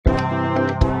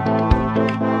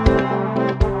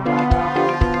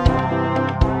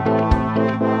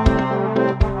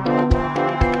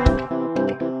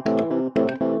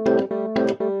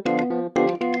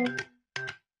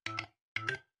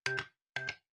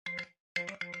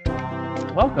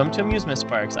Welcome to Amusement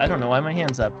Sparks. I don't know why my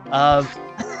hand's up. I'm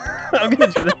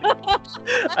gonna do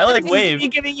that. I like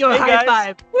wave. Giving you a Hey, high guys.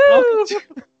 five. Woo!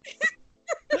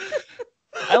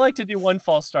 I like to do one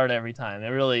false start every time. It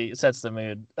really sets the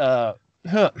mood.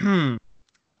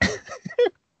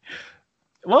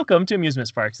 Welcome to Amusement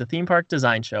Sparks, the theme park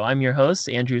design show. I'm your host,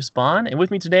 Andrew Spahn, and with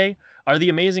me today are the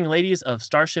amazing ladies of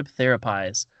Starship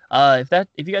Therapies.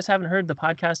 If you guys haven't heard the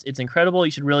podcast, it's incredible.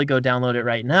 You should really go download it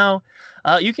right now.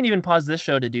 You can even pause this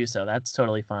show to do so. That's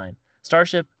totally fine.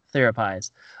 Starship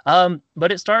Therapies.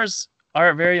 But it stars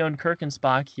our very own Kirk and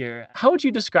Spock here. How would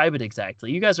you describe it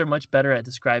exactly? You guys are much better at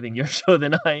describing your show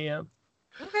than I am.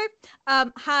 Okay.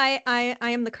 Hi, I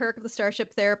am the Kirk of the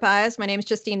Starship Therapies. My name is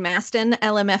Justine Maston,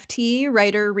 LMFT,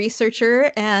 writer,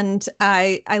 researcher, and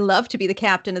I love to be the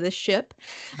captain of this ship.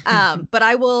 But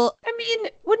I will... I mean,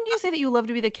 wouldn't you say that you love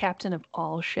to be the captain of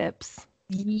all ships?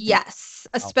 Yes,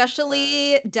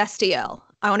 especially Destiel.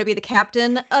 I want to be the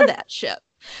captain of that ship.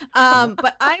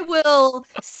 But I will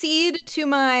cede to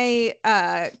my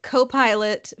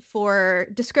co-pilot for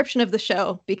description of the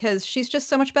show because she's just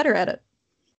so much better at it.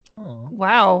 Oh.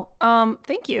 Wow.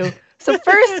 Thank you. So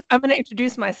first, I'm going to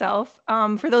introduce myself.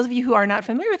 For those of you who are not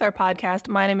familiar with our podcast,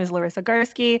 my name is Larissa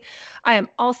Garsky. I am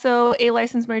also a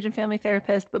licensed marriage and family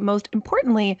therapist, but most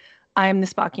importantly, I am the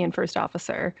Spockian first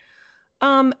officer.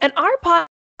 And our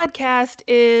podcast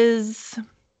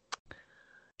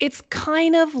it's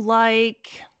kind of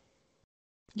like,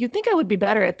 you'd think I would be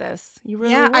better at this. You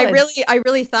really would. I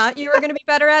really thought you were going to be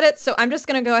better at it. So I'm just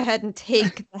going to go ahead and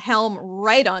take the helm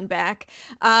right on back.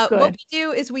 What we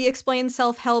do is we explain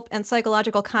self-help and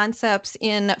psychological concepts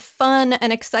in fun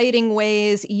and exciting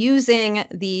ways using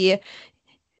the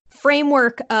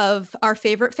framework of our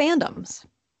favorite fandoms.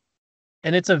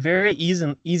 And it's a very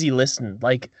easy listen.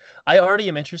 Like, I already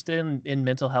am interested in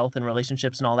mental health and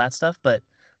relationships and all that stuff, but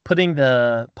putting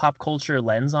the pop culture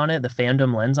lens on it, the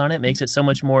fandom lens on it, makes it so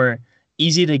much more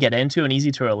easy to get into and easy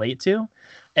to relate to.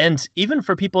 And even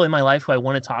for people in my life who I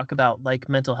want to talk about like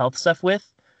mental health stuff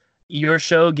with, your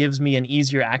show gives me an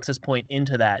easier access point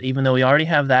into that. Even though we already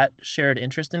have that shared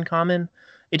interest in common,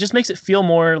 it just makes it feel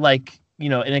more like,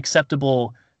 an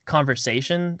acceptable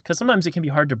conversation. Because sometimes it can be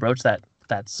hard to broach that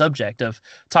subject of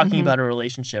talking about a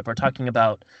relationship or talking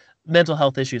about mental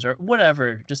health issues or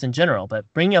whatever, just in general.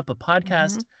 But bringing up a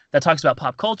podcast that talks about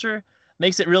pop culture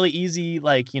makes it really easy,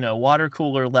 like, water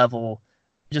cooler level,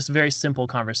 just very simple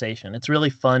conversation. It's really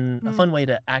fun, a fun way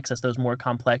to access those more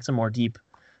complex and more deep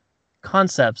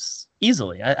concepts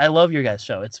easily. I love your guys'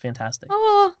 show. It's fantastic.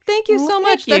 Oh, thank you so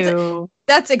much. Thank you.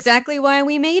 That's exactly why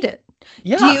we made it.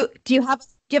 Yeah. Do you have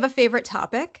a favorite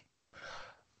topic?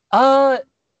 I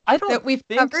don't that we've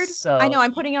think covered? so. I know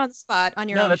I'm putting you on the spot on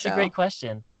your own that's show. a great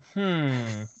question.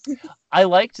 I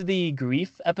liked the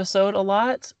grief episode a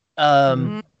lot.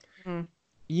 Yeah.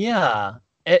 Not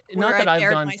that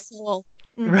I've gone my soul.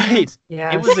 Right.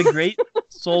 Yeah. It was a great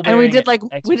soul And we did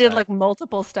exercise.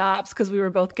 multiple stops because we were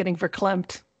both getting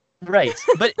verklempt. Right.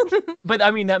 But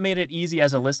I mean, that made it easy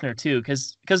as a listener too,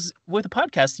 because with a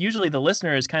podcast, usually the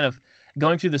listener is kind of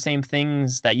going through the same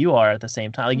things that you are at the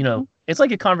same time. Like, it's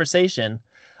like a conversation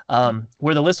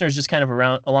where the listener is just kind of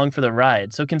along for the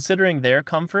ride. So considering their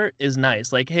comfort is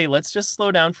nice. Like, hey, let's just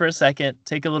slow down for a second,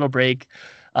 take a little break.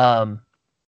 It's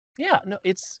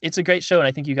a great show, and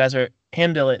I think you guys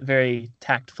handle it very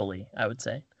tactfully, I would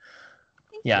say.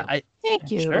 Thank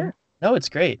you. Sure. No, it's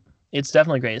great. It's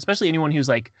definitely great, especially anyone who's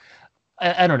like,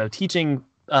 I don't know, teaching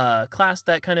class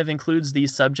that kind of includes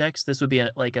these subjects. This would be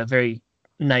a very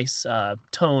nice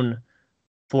tone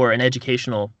for an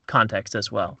educational context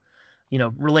as well.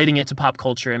 Relating it to pop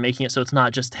culture and making it so it's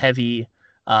not just heavy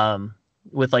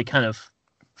with like kind of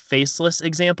faceless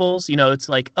examples. It's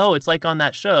like, oh, it's like on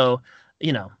that show,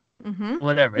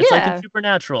 whatever. It's like in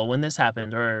Supernatural when this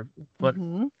happened, or what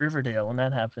Riverdale when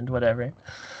that happened, whatever.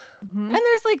 And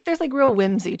there's real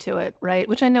whimsy to it, right?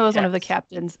 Which I know is one of the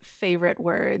captain's favorite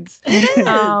words. And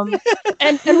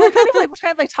we're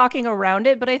kind of talking around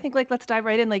it, but I think let's dive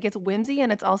right in. Like, it's whimsy,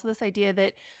 and it's also this idea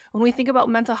that when we think about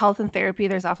mental health and therapy,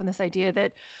 there's often this idea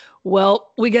that,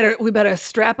 well, we better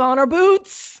strap on our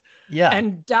boots,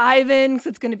 and dive in because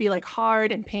it's going to be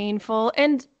hard and painful,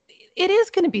 and it is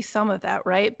going to be some of that,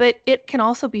 right? But it can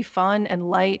also be fun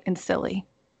and light and silly.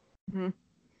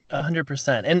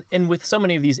 100%. And with so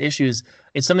many of these issues,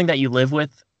 it's something that you live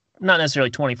with, not necessarily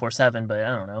 24/7, but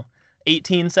I don't know,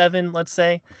 18/7, let's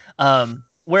say,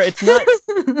 where it's not,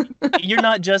 you're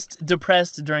not just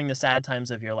depressed during the sad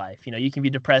times of your life. You can be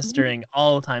depressed during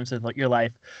all times of your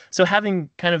life. So having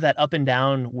kind of that up and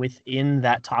down within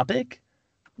that topic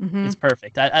is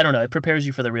perfect. I don't know. It prepares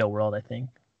you for the real world, I think.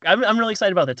 I'm really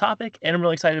excited about the topic, and I'm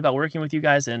really excited about working with you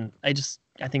guys, and I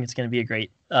think it's going to be a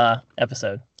great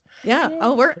episode. Yeah.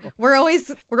 Oh, we're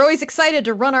always excited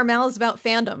to run our mouths about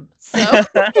fandom. So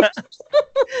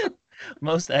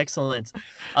most excellent.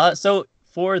 So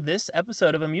for this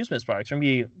episode of Amusement Sparks, we're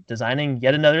going to be designing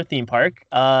yet another theme park.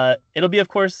 It'll be, of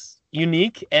course,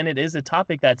 unique, and it is a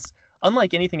topic that's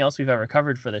unlike anything else we've ever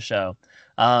covered for the show.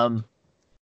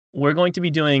 We're going to be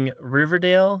doing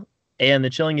Riverdale and The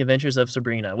Chilling Adventures of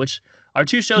Sabrina, which are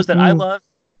two shows that I love.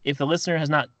 If the listener has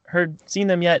not seen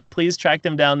them yet, please track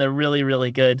them down. They're really, really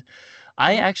good.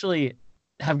 I actually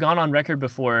have gone on record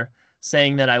before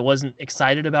saying that I wasn't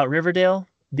excited about Riverdale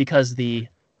because the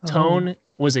tone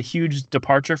was a huge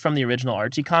departure from the original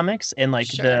Archie comics and like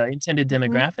the intended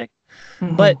demographic.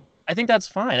 But I think that's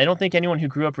fine. I don't think anyone who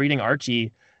grew up reading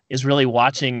Archie is really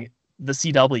watching the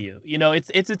CW. You know,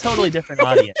 it's a totally different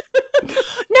audience.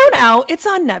 No, it's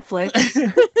on Netflix.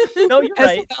 No, you're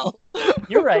right. Well.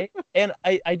 You're right. And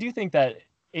I do think that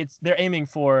they're aiming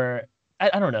for,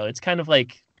 I don't know, it's kind of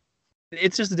like,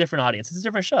 it's just a different audience. It's a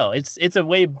different show. It's a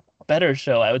way better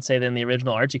show, I would say, than the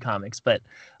original Archie comics, but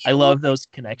I love those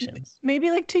connections. Maybe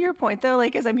like to your point though,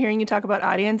 like as I'm hearing you talk about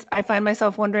audience, I find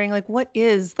myself wondering like what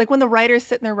is, like when the writers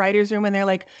sit in their writer's room and they're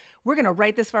like, we're going to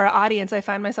write this for our audience, I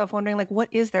find myself wondering like what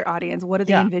is their audience? What do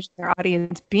they envision their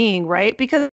audience being, right?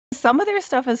 Because some of their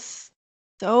stuff is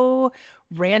so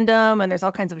random and there's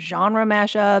all kinds of genre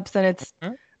mashups and it's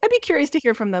I'd be curious to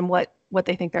hear from them what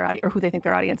they think their audience or who they think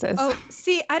their audience is. Oh,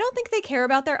 see, I don't think they care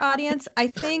about their audience. I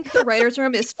think the writer's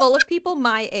room is full of people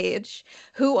my age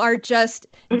who are just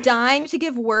dying to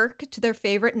give work to their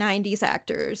favorite 90s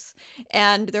actors.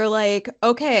 And they're like,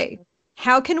 okay,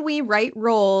 how can we write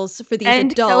roles for these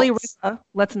adults? Kelly Ripa.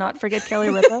 Let's not forget Kelly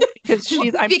Ripa because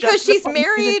she's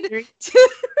married to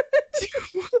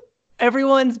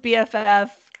everyone's BFF.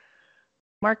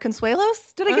 Mark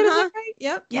Consuelos? Did I get his name right?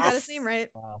 Yep, you got his name right.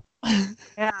 Wow.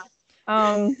 Yeah.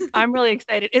 I'm really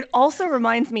excited. It also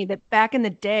reminds me that back in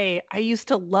the day, I used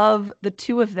to love the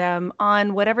two of them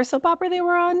on whatever soap opera they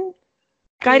were on.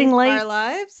 Guiding Light. Our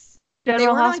Lives? General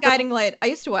they were Hospital. on Guiding Light. I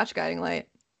used to watch Guiding Light.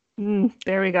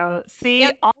 There we go.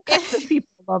 See, all kinds of people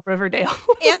love Riverdale.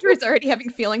 Andrew's already having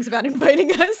feelings about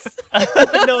inviting us.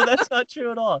 No, that's not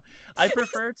true at all. I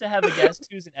prefer to have a guest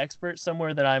who's an expert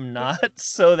somewhere that I'm not,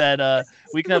 so that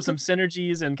we can have some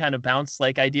synergies and kind of bounce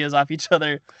like ideas off each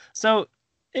other. So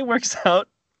it works out.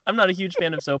 I'm not a huge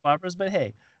fan of soap operas, but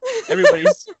hey,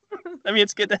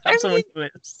 it's good to have someone who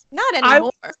is. Not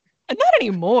anymore. Not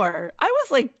anymore. I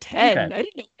was like 10. Okay. I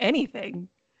didn't know anything.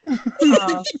 I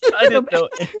didn't know.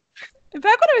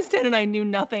 Back when I was 10 and I knew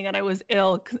nothing and I was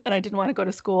ill and I didn't want to go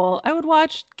to school, I would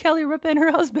watch Kelly Ripa and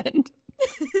her husband.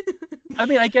 I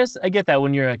mean, I guess I get that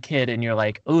when you're a kid and you're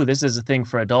like, oh, this is a thing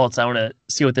for adults. I want to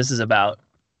see what this is about.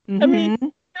 I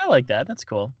mean, I like that. That's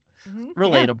cool.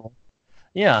 Relatable.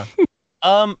 Yeah.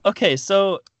 Okay,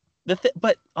 so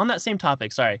but on that same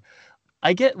topic, sorry.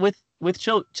 I get with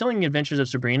Chilling Adventures of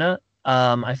Sabrina,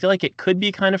 I feel like it could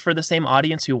be kind of for the same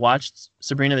audience who watched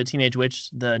Sabrina the Teenage Witch,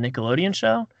 the Nickelodeon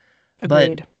show.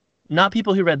 Agreed. But not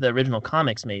people who read the original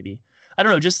comics, maybe. I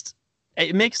don't know, just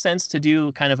it makes sense to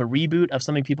do kind of a reboot of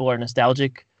something people are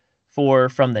nostalgic for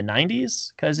from the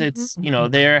 90s, because it's,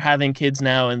 they're having kids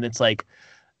now and it's like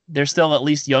there's still at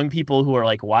least young people who are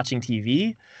like watching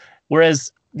TV.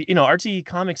 Whereas, Archie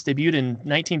Comics debuted in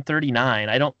 1939.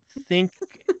 I don't think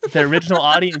the original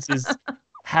audience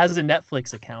has a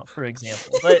Netflix account, for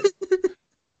example. But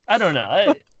I don't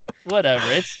know. Whatever.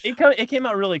 It came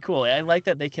out really cool. I like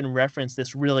that they can reference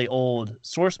this really old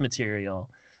source material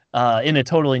in a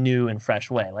totally new and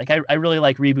fresh way. Like I really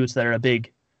like reboots that are a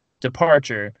big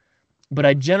departure, but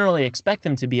I generally expect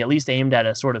them to be at least aimed at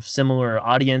a sort of similar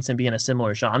audience and be in a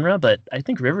similar genre. But I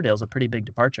think Riverdale's a pretty big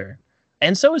departure.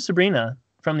 And so is Sabrina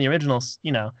from the originals.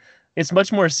 It's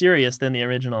much more serious than the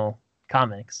original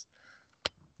comics.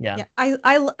 Yeah.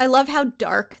 I love how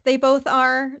dark they both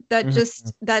are. That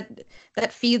just that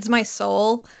feeds my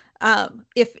soul.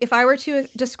 If I were to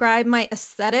describe my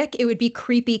aesthetic, it would be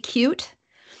creepy cute.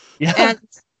 Yeah. And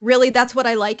really, that's what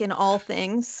I like in all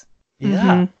things.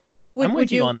 Yeah. I'm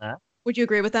with you on that. Would you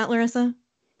agree with that, Larissa?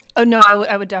 Oh no,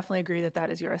 I would definitely agree that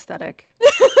is your aesthetic.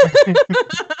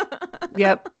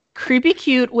 Yep. Creepy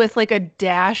cute with like a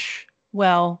dash.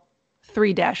 Well,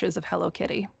 3 dashes of Hello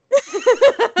Kitty.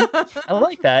 I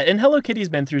like that. And Hello Kitty's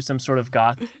been through some sort of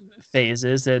goth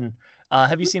phases. And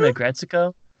have you seen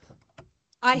Agretsuko?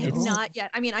 I have not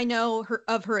yet. I mean, I know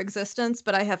of her existence,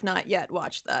 but I have not yet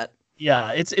watched that.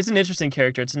 Yeah, it's an interesting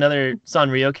character. It's another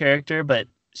Sanrio character, but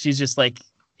she's just like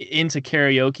into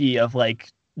karaoke of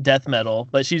like death metal.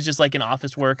 But she's just like an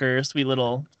office worker, sweet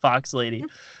little fox lady.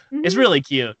 It's really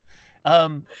cute.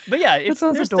 But yeah, That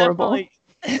sounds adorable.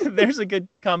 There's a good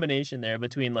combination there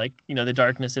between like, the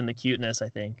darkness and the cuteness, I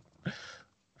think.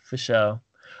 For sure.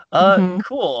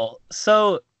 Cool.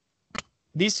 So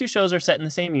these two shows are set in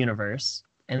the same universe.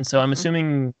 And so I'm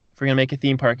assuming if we're going to make a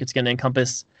theme park, it's going to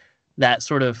encompass that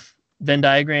sort of Venn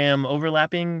diagram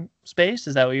overlapping space.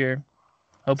 Is that what you're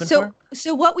hoping for?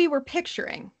 So what we were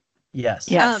picturing. Yes.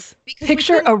 Yes.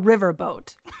 Picture a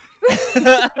riverboat.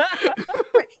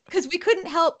 Because we couldn't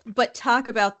help but talk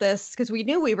about this because we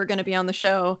knew we were going to be on the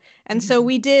show. And so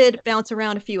we did bounce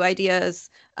around a few ideas.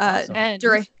 And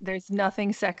there's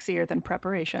nothing sexier than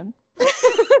preparation.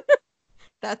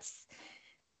 That's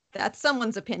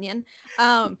someone's opinion.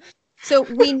 So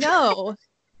we know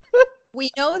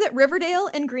that Riverdale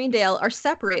and Greendale are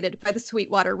separated by the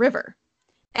Sweetwater River.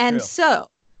 And so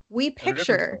we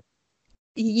picture,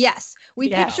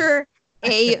 picture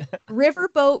a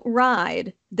riverboat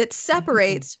ride that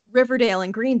separates Riverdale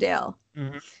and Greendale.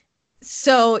 Mm-hmm.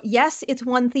 So yes, it's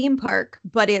one theme park,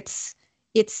 but it's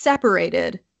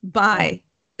separated by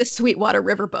the Sweetwater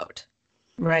Riverboat.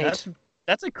 Right.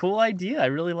 That's a cool idea. I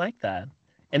really like that.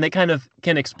 And they kind of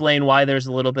can explain why there's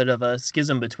a little bit of a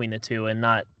schism between the two and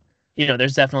not,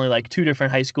 there's definitely like two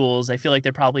different high schools. I feel like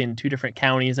they're probably in two different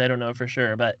counties. I don't know for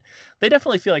sure, but they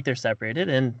definitely feel like they're separated.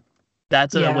 And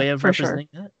that's a way of representing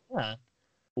that. Yeah.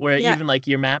 Where even like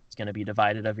your map is going to be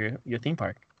divided of your theme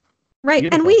park. Right.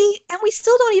 Beautiful. And we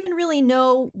still don't even really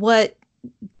know what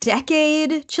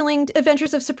decade Chilling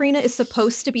Adventures of Sabrina is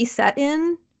supposed to be set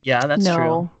in. Yeah, that's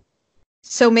true.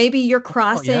 So maybe you're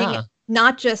crossing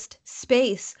not just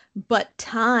space, but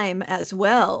time as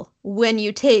well when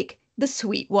you take the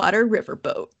Sweetwater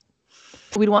Riverboat.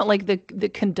 We'd want like the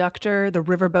conductor, the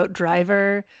riverboat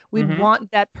driver. We'd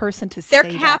want that person to say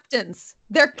They're captains.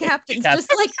 They're captains,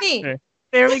 just like me.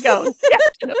 There we go.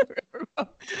 Captain of Riverboat.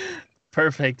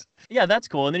 Perfect. Yeah, that's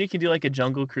cool. And then you can do like a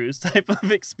Jungle Cruise type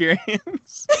of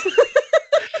experience.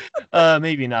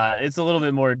 Maybe not. It's a little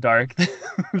bit more dark.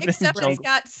 Except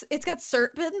it's got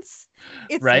serpents.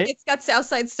 It's got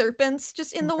Southside serpents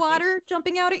just in the water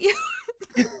jumping out at you.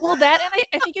 Well, that, and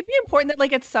I think it'd be important that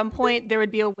like at some point there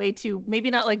would be a way to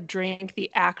maybe not like drink the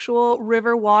actual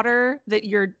river water that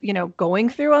you're, going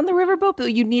through on the riverboat,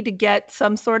 but you need to get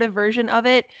some sort of version of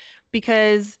it,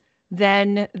 because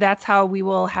then that's how we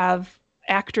will have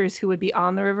actors who would be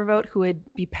on the riverboat who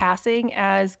would be passing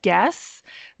as guests.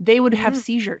 They would have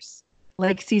seizures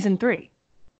like season 3.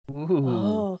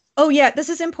 Ooh. Oh yeah, this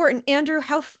is important. Andrew,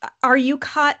 how are you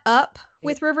caught up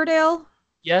with Riverdale?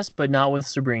 Yes, but not with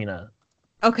Sabrina.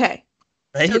 Okay.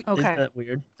 Right? Is that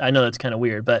weird? I know that's kind of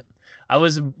weird, but I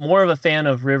was more of a fan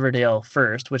of Riverdale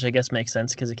first, which I guess makes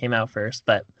sense because it came out first.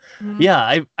 But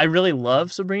yeah, I really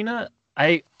love Sabrina.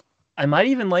 I might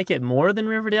even like it more than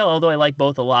Riverdale, although I like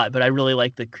both a lot, but I really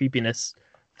like the creepiness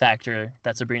factor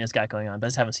that Sabrina's got going on, but I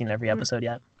just haven't seen every episode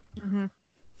yet. Mm-hmm.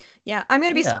 Yeah, I'm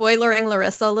going to be spoilering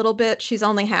Larissa a little bit. She's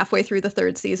only halfway through the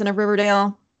 3rd season of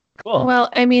Riverdale. Cool. Well,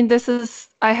 I mean,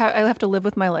 I have to live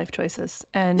with my life choices,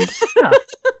 and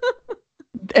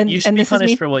you should be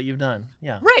punished for what you've done.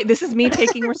 Yeah. Right. This is me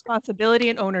taking responsibility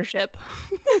and ownership.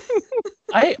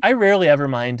 I rarely ever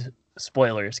mind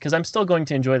spoilers because I'm still going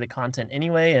to enjoy the content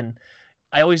anyway, and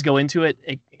I always go into it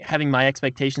having my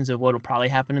expectations of what will probably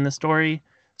happen in the story.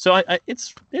 So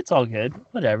it's all good.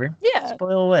 Whatever. Yeah.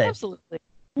 Spoil away. Absolutely.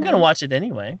 I'm gonna watch it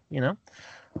anyway. Yeah.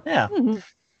 Mm-hmm.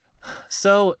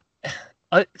 So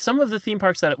some of the theme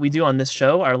parks that we do on this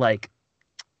show are like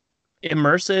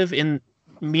immersive in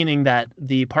meaning that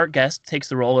the park guest takes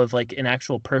the role of like an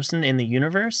actual person in the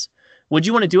universe. Would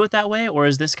you want to do it that way, or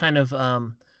is this kind of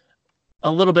a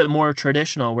little bit more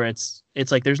traditional where it's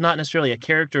like there's not necessarily a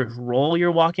character role you're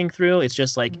walking through? It's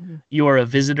just like you are a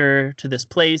visitor to this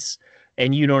place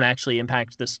and you don't actually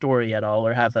impact the story at all,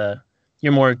 or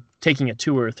you're more taking a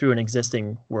tour through an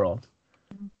existing world.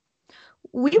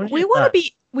 We want to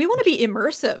be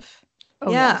immersive.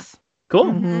 Oh, yeah. Yes. Cool.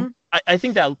 Mm-hmm. I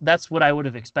think that's what I would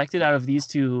have expected out of these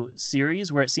two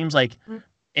series, where it seems like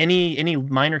any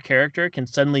minor character can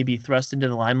suddenly be thrust into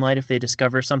the limelight if they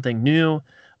discover something new,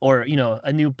 or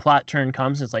a new plot turn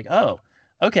comes and it's like, oh,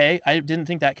 okay, I didn't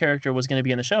think that character was going to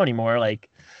be in the show anymore. Like,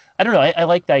 I don't know. I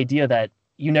like the idea that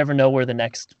you never know where the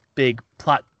next big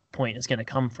plot point is going to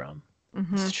come from.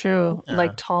 Mm-hmm. It's true.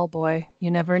 Like Tall Boy, you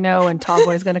never know when Tall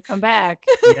Boy's going to come back.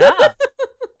 Yeah.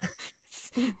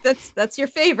 That's your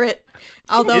favorite.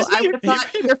 Although I would have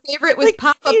thought your favorite was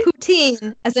Papa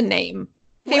Poutine as a name.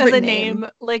 Favorite name.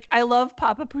 Like, I love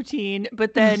Papa Poutine,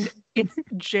 but then it's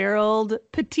Gerald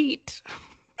Petite.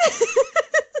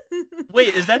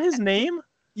 Wait, is that his name?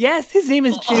 Yes, his name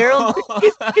is Gerald.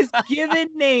 His given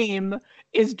name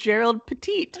is Gerald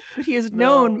Petite, but he is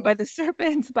known by the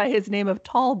serpents by his name of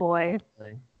Tall Boy.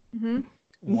 Mm-hmm.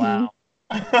 Wow.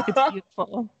 It's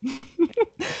beautiful.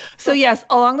 So yes,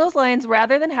 along those lines,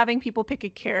 rather than having people pick a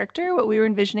character, what we were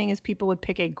envisioning is people would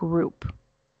pick a group.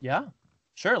 Yeah,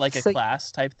 sure, like a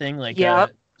class type thing, like Yep.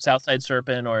 a Southside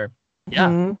Serpent, or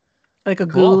like a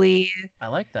Cool. ghoulie. I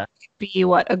like that. Be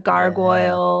a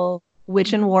gargoyle,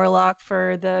 witch and warlock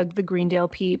for the Greendale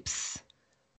peeps.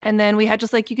 And then we had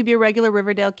just like, you could be a regular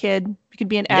Riverdale kid, you could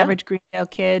be an average Greendale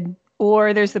kid,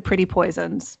 or there's the pretty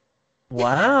poisons.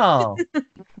 Wow.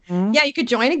 Yeah, you could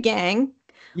join a gang.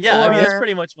 Yeah, I mean, that's Or-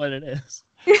 pretty much what it is.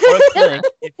 Or a clique,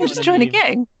 if you Just wanna join a be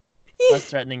gang. less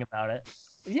threatening about it.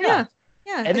 Yeah,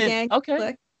 And a then- gang. okay.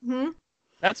 clique. Mhm.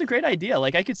 That's a great idea.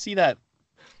 Like, I could see that.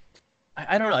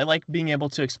 I don't know. I like being able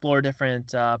to explore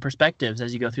different perspectives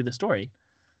as you go through the story.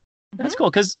 That's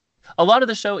cool, because a lot of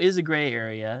the show is a gray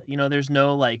area. You know, there's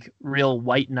no like real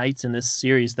white knights in this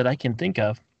series that I can think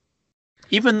of.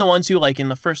 Even the ones who, like, in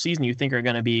the first season you think are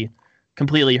going to be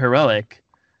completely heroic.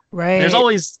 Right. There's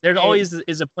always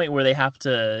is a point where they have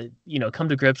to, you know, come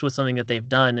to grips with something that they've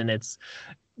done, and it's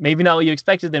maybe not what you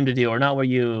expected them to do, or not what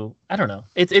you. I don't know.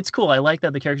 It's cool. I like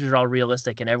that the characters are all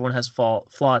realistic and everyone has flaws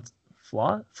and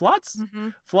Flots.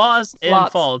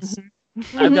 faults.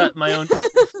 I've got my own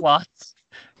flaws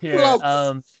here.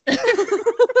 Faults.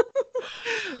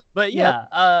 But yeah,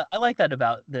 I like that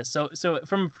about this. So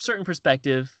from a certain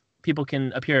perspective, people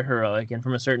can appear heroic, and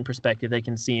from a certain perspective, they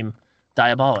can seem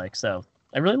diabolic. So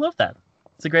I really love that.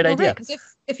 It's a great idea. Right,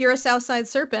 because if you're a Southside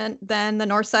Serpent, then the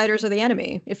Northsiders are the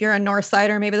enemy. If you're a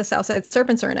Northsider, maybe the Southside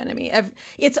Serpents are an enemy.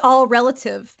 It's all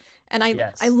relative, and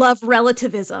I love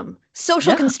relativism,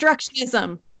 social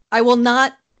constructionism. I will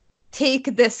not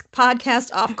take this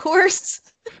podcast off course.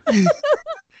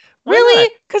 Really?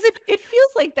 Because it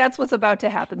feels like that's what's about to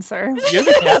happen, sir. You're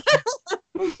the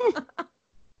captain.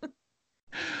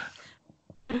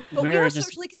 But we are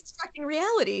socially constructing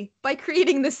reality by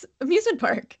creating this amusement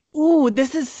park. Ooh,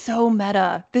 this is so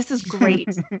meta. This is great.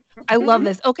 I love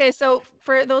this. Okay, so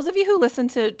for those of you who listen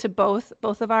to both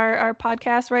of our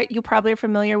podcasts, right, you probably are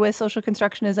familiar with social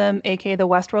constructionism, aka the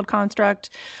Westworld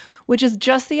construct, which is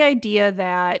just the idea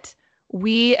that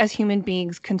we as human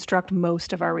beings construct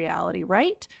most of our reality,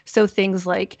 right? So things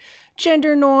like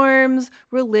gender norms,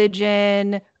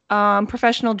 religion,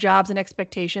 professional jobs and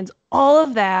expectations, all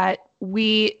of that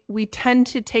we tend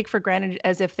to take for granted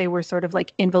as if they were sort of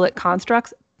like invalid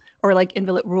constructs or like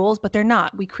invalid rules, but they're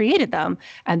not. We created them,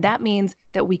 and that means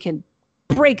that we can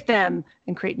break them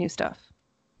and create new stuff.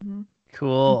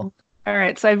 Cool. All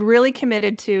right, so I've really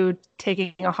committed to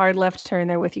taking a hard left turn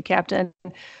there with you, Captain.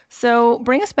 So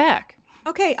bring us back.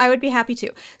 Okay, I would be happy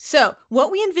to. So what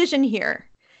we envision here,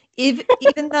 even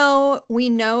though we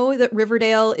know that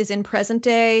Riverdale is in present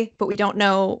day, but we don't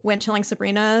know when Chilling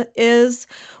Sabrina is,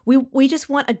 we just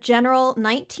want a general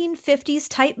 1950s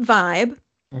type vibe.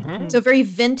 Mm-hmm. So very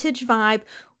vintage vibe,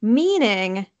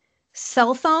 meaning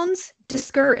cell phones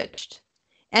discouraged.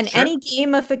 And any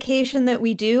gamification that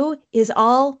we do is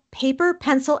all paper,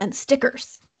 pencil, and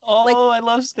stickers. Oh, I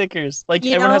love stickers. Like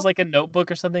everyone has like a notebook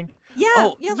or something. Yeah.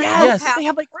 Oh, yeah. yes. They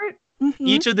have like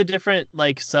each of the different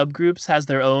like subgroups has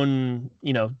their own,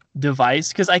 you know, device.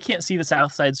 Because I can't see the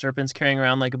Southside Serpents carrying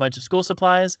around like a bunch of school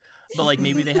supplies, but like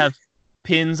maybe they have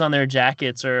pins on their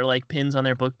jackets or like pins on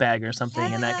their book bag or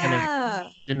something, and that kind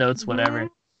of denotes whatever.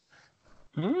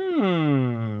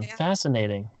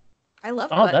 Fascinating. I love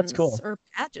buttons that's cool. Or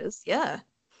badges. Yeah.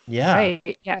 Yeah.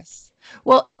 Right. Yes.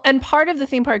 Well, and part of the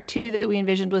theme park too that we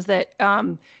envisioned was that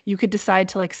you could decide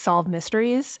to like solve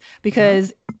mysteries,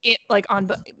 because it like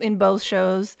in both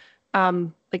shows,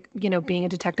 like, you know, being a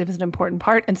detective is an important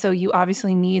part, and so you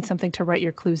obviously need something to write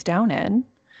your clues down in.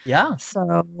 Yeah.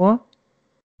 So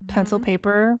pencil,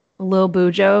 paper, Lil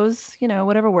Bujos, you know,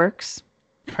 whatever works.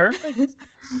 Perfect.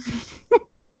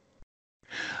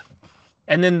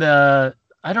 And then the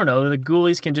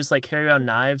ghoulies can just like carry around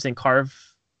knives and carve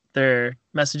their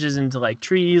messages into like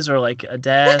trees or like a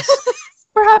desk.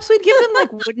 Perhaps we'd give them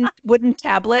like wooden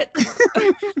tablet.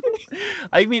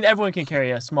 I mean, everyone can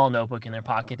carry a small notebook in their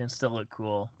pocket and still look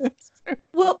cool.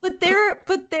 Well, but their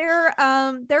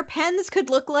pens could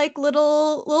look like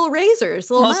little razors,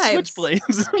 little knives.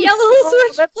 Switchblades. Yeah, little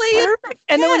switchblades.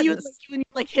 And then when you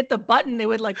like hit the button, they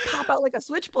would like pop out like a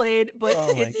switchblade, but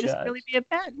it'd just really be a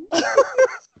pen.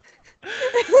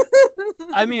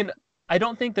 I mean, I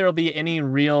don't think there'll be any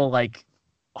real like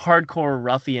hardcore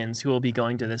ruffians who will be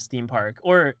going to this theme park,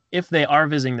 or if they are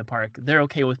visiting the park, they're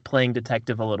okay with playing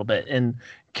detective a little bit and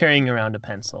carrying around a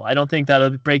pencil. I don't think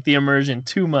that'll break the immersion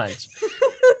too much.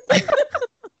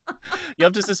 You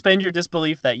have to suspend your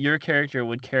disbelief that your character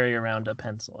would carry around a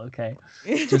pencil. Okay,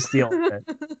 just deal with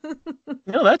it.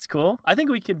 No, that's cool. I think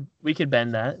we could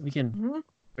bend that. We can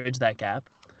bridge that gap.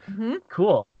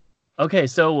 Cool. Okay,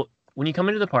 so when you come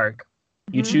into the park,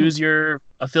 you choose your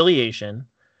affiliation,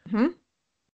 and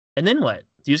then what?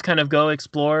 Do you just kind of go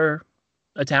explore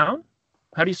a town?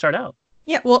 How do you start out?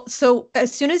 Yeah, well, so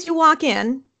as soon as you walk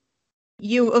in,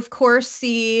 you of course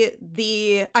see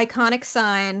the iconic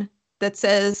sign that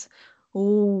says,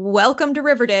 "Welcome to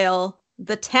Riverdale,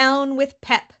 the town with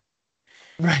pep."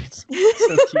 Right.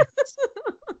 So cute.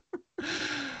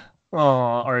 Oh,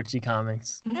 Archie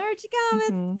comics. Archie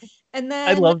comics. And then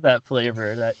I love that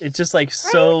flavor. That it's just like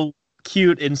so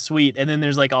cute and sweet, and then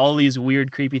there's like all these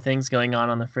weird, creepy things going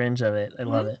on the fringe of it. I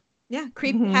love it. Yeah,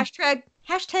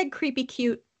 hashtag creepy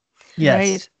cute. Yes,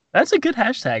 right. That's a good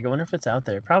hashtag. I wonder if it's out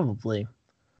there. Probably.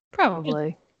 Oh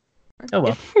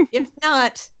well. If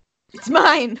not, it's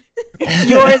mine.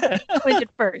 Yours coined it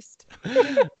first.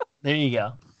 There you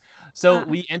go. So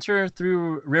we enter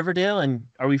through Riverdale, and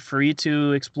are we free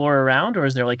to explore around, or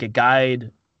is there like a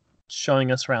guide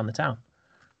showing us around the town?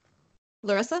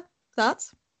 Larissa,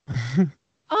 thoughts?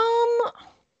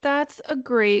 That's a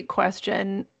great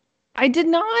question. I did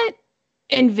not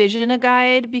envision a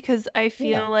guide because I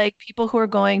feel like people who are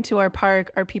going to our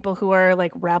park are people who are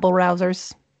like rabble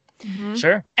rousers.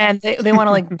 Sure. And they want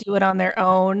to like do it on their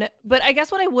own. But I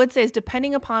guess what I would say is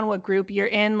depending upon what group you're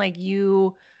in, like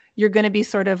you're going to be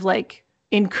sort of like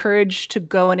encouraged to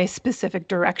go in a specific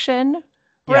direction,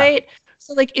 right?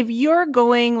 So like if you're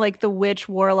going like the witch,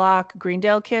 warlock,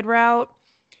 Greendale kid route,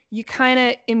 you kind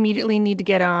of immediately need to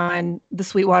get on the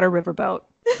Sweetwater Riverboat.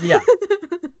 Yeah.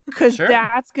 Because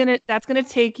that's gonna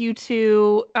take you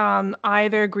to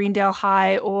either Greendale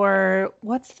High or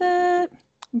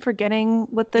I'm forgetting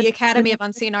what the Academy of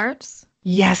Unseen Arts.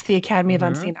 Yes, the Academy of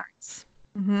Unseen Arts.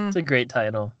 It's a great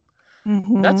title.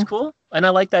 That's cool. And I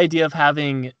like the idea of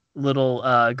having little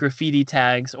graffiti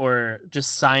tags or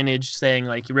just signage saying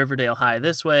like Riverdale High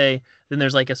this way. Then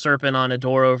there's like a serpent on a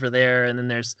door over there, and then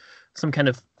there's some kind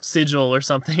of sigil or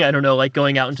something. I don't know, like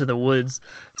going out into the woods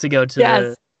to go to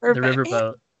the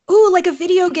riverboat. Ooh, like a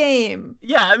video game.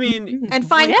 Yeah, I mean, and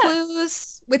find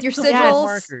clues with your sigils.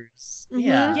 Markers.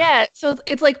 Yeah. So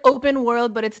it's like open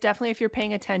world, but it's definitely, if you're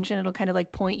paying attention, it'll kind of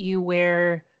like point you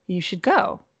where you should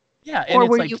go. Yeah, and or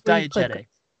it's like diegetic.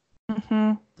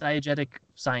 Diegetic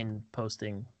sign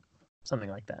posting, something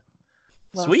like that.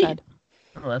 Well Sweet. Said.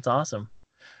 Oh, that's awesome.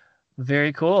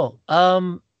 Very cool.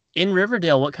 In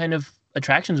Riverdale, what kind of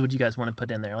attractions would you guys want to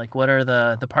put in there? Like, what are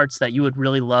the parts that you would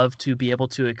really love to be able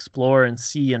to explore and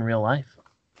see in real life?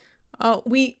 Oh,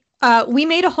 we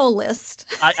made a whole list.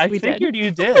 I figured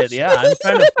you did. Yeah, I'm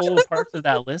trying to pull parts of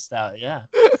that list out. Yeah.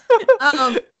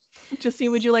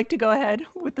 Justine, would you like to go ahead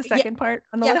with the second part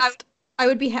on the list? I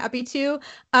would be happy to.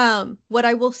 What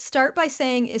I will start by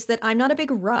saying is that I'm not a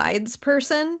big rides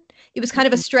person. It was kind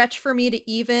of a stretch for me to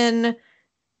even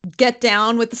get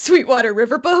down with the Sweetwater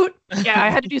Riverboat. Yeah,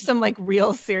 I had to do some like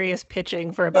real serious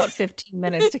pitching for about 15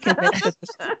 minutes to convince that this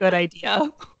was a good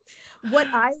idea. What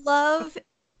I love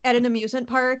at an amusement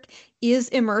park is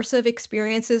immersive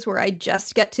experiences where I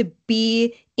just get to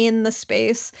be in the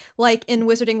space. Like in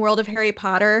Wizarding World of Harry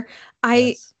Potter,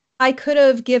 I could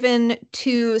have given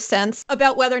 2 cents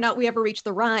about whether or not we ever reached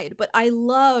the ride, but I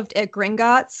loved at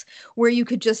Gringotts where you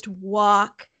could just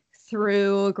walk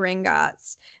through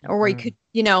Gringotts, or where you could,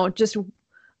 just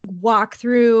walk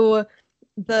through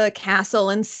the castle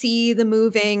and see the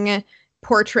moving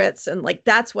portraits, and like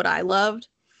that's what I loved.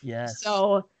 Yes.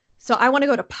 So I want to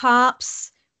go to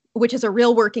Pops, which is a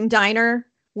real working diner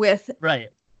with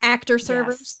actor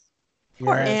servers.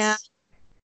 Yes. And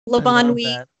La Bonne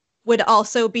Nuit would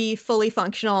also be fully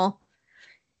functional.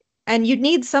 And you'd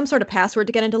need some sort of password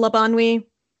to get into La Bonne Nuit.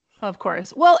 Of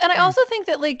course. Well, and I also think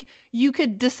that like you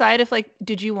could decide if like,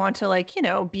 did you want to like,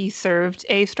 be served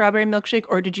a strawberry milkshake,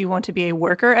 or did you want to be a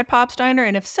worker at Pop's Diner?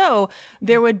 And if so,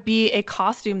 there would be a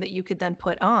costume that you could then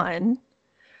put on.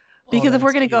 Because if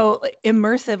we're going to go like,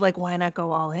 immersive, like why not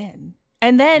go all in?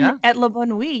 And then at La Bonne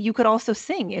Nuit, you could also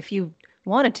sing if you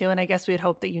wanted to. And I guess we'd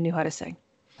hope that you knew how to sing.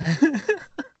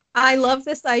 I love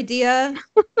this idea.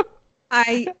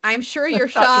 I'm sure you're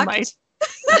shocked.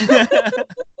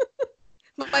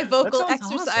 My vocal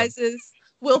exercises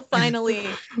will finally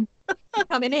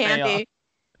come in handy.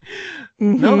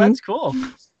 No, that's cool.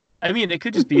 I mean, it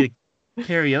could just be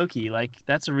karaoke. Like,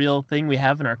 that's a real thing we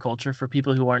have in our culture for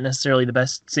people who aren't necessarily the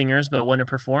best singers but want to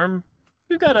perform.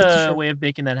 We've got a way of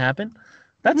making that happen.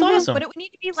 That's awesome. But it would need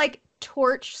to be like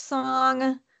torch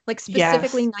song, like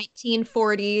specifically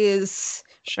 1940s,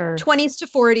 20s to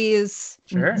 40s,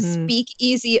 speak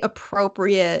easy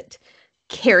appropriate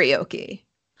karaoke.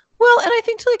 Well, and I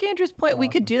think to like Andrew's point, we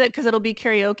could do that because it'll be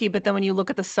karaoke, but then when you look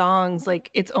at the songs, like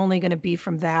it's only going to be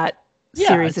from that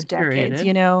series of decades,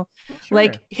 you know? Sure.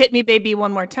 Like Hit Me Baby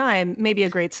One More Time, maybe a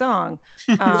great song.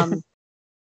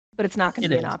 But it's not going to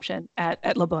be an option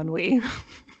at La Bonne Nuit.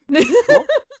 Cool.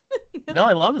 No,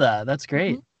 I love that. That's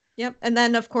great. Mm-hmm. Yep. And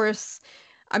then, of course,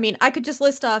 I mean, I could just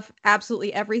list off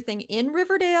absolutely everything in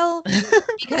Riverdale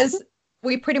because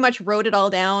we pretty much wrote it all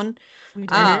down.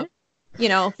 You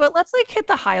know, but let's like hit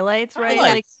the highlights, right?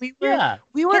 Like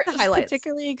we were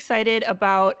particularly excited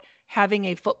about having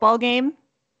a football game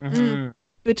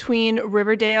between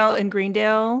Riverdale and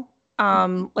Greendale,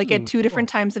 like at 2 different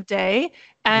times of day.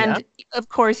 And of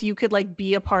course, you could like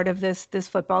be a part of this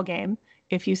football game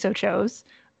if you so chose.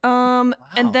 And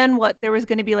then there was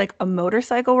going to be like a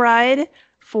motorcycle ride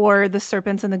for the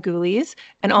Serpents and the Ghoulies,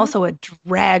 and also a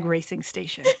drag racing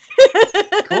station.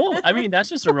 Cool. I mean, that's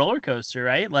just a roller coaster,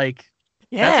 right? Like,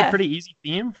 that's a pretty easy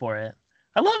theme for it.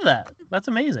 I love that. That's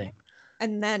amazing.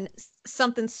 And then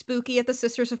something spooky at the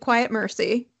Sisters of Quiet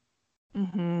Mercy.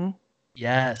 Mm-hmm.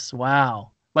 Yes.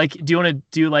 Wow. Like, do you want to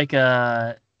do like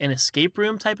an escape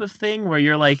room type of thing where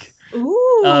you're like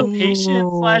a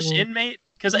patient/inmate?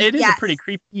 Because it is a pretty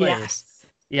creepy place. Yes.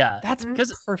 Yeah. That's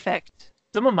perfect.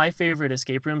 Some of my favorite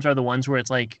escape rooms are the ones where it's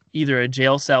like either a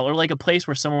jail cell or like a place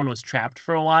where someone was trapped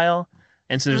for a while.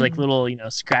 And so there's like little,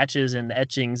 scratches and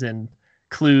etchings and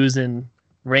clues and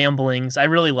ramblings. I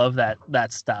really love that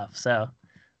stuff. So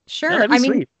sure. I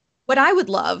mean, what I would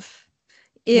love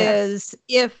is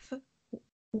if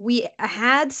we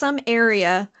had some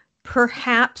area,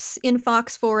 perhaps in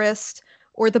Fox Forest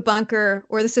or the Bunker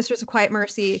or the Sisters of Quiet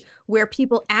Mercy, where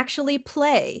people actually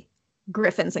play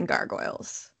Griffins and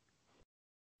Gargoyles.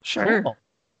 Sure. Cool.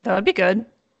 That would be good.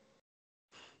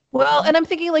 Well, and I'm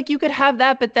thinking like you could have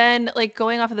that, but then like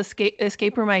going off of the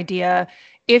escape room idea,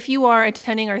 if you are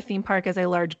attending our theme park as a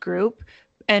large group,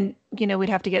 and we'd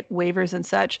have to get waivers and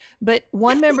such, but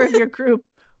one member of your group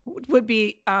would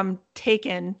be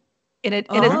taken in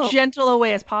as gentle a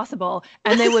way as possible,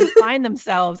 and they would find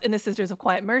themselves in the Sisters of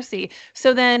Quiet Mercy.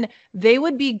 So then they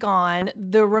would be gone.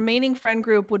 The remaining friend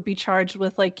group would be charged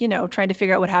with trying to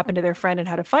figure out what happened to their friend and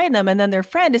how to find them. And then their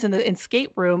friend is in the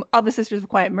escape room of the Sisters of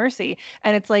Quiet Mercy.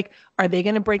 And it's like, are they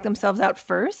going to break themselves out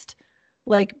first,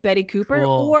 like Betty Cooper,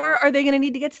 or are they going to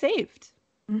need to get saved?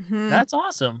 Mm-hmm. That's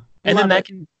awesome. And then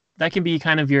that can be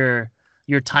kind of your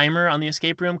timer on the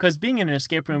escape room, because being in an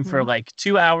escape room for like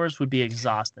 2 hours would be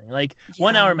exhausting, like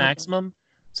 1 hour maximum.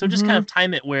 So just kind of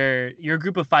time it where your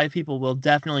group of 5 people will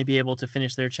definitely be able to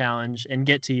finish their challenge and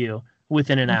get to you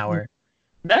within an hour.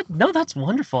 That's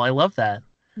wonderful. I love that.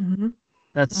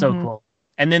 That's so cool.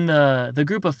 And then the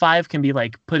group of 5 can be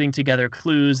like putting together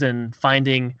clues and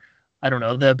finding, I don't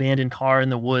know, the abandoned car in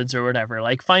the woods or whatever,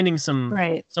 like finding some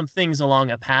things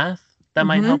along a path that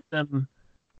might help them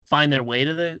find their way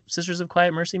to the Sisters of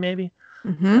Quiet Mercy, maybe.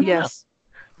 Yes.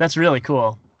 That's really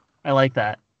cool. I like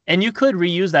that. And you could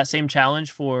reuse that same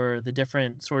challenge for the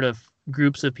different sort of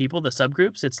groups of people, the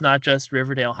subgroups. It's not just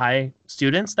Riverdale High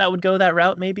students that would go that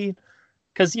route, maybe.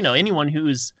 Because, anyone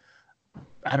who's,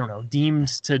 I don't know, deemed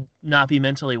to not be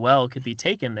mentally well could be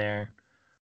taken there.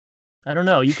 I don't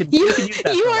know. You could use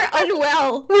that. You are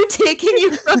unwell. We're taking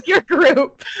you from your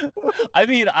group. I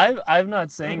mean, I'm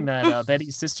not saying that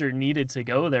Betty's sister needed to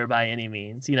go there by any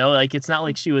means. Like it's not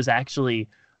like she was actually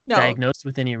diagnosed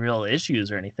with any real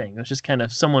issues or anything. It was just kind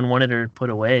of someone wanted her put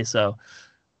away. So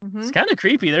it's kind of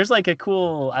creepy. There's like a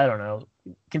cool, I don't know,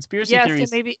 conspiracy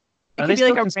theories. So maybe are they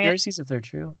still conspiracies if they're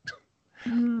true?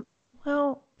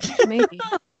 Well, maybe.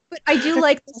 But I do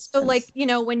like this. So like,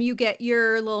 when you get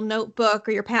your little notebook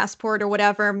or your passport or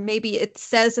whatever, maybe it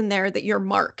says in there that you're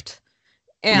marked.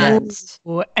 And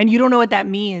you don't know what that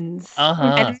means.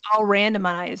 And it's all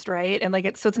randomized, right? And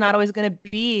like so it's not always going to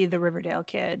be the Riverdale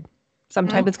kid.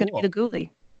 Sometimes it's going to be the Ghoulie.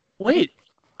 Wait,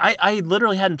 I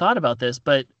literally hadn't thought about this,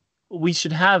 but we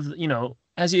should have,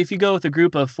 if you go with a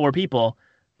group of 4 people,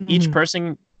 each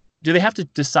person, do they have to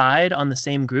decide on the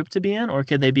same group to be in, or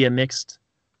could they be a mixed?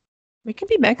 We can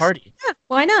be mixed. Party. Yeah,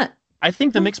 why not? I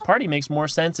think the mixed party makes more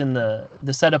sense in the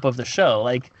setup of the show.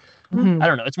 Like, I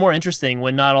don't know, it's more interesting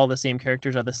when not all the same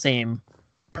characters are the same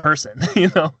person,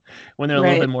 when they're a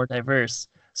little bit more diverse.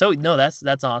 So no,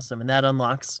 that's awesome, and that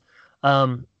unlocks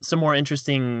some more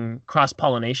interesting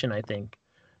cross-pollination, I think.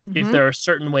 If there are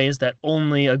certain ways that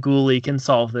only a ghoulie can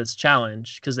solve this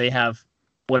challenge because they have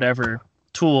whatever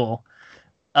tool.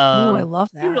 I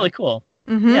love that. It'd be really cool.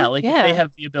 Yeah, if they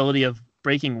have the ability of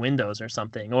breaking windows or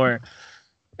something, or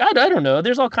I don't know.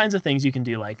 There's all kinds of things you can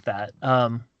do like that.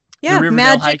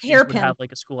 Magic hairpin. Have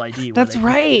like a school ID. That's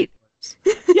right.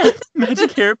 Yeah,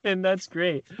 Magic hairpin, that's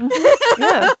great.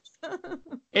 Yeah.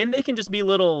 And they can just be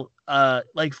little,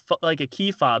 like a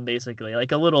key fob, basically,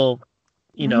 like a little,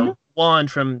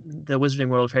 wand from the Wizarding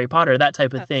World of Harry Potter, that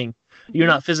type of thing. You're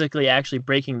not physically actually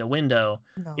breaking the window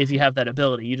if you have that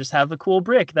ability. You just have a cool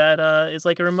brick that is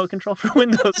like a remote control for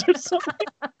Windows or something.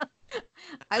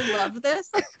 I love this,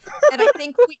 and I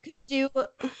think we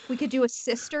could do a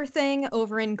sister thing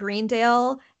over in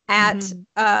Greendale at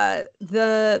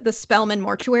the Spellman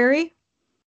Mortuary.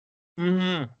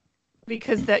 Mm-hmm.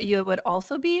 Because that you would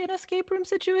also be an escape room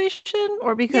situation,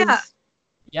 or because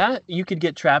yeah, you could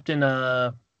get trapped in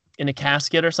a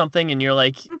casket or something, and you're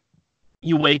like,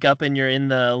 you wake up and you're in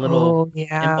the little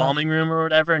embalming room or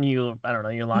whatever, and you're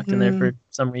locked in there for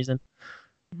some reason.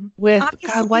 With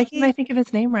God, why can't I think of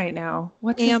his name right now?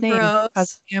 What's his name?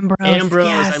 Ambrose. Ambrose,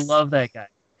 yes. I love that guy.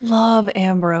 Love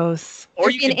Ambrose. Or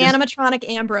you can animatronic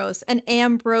Ambrose, an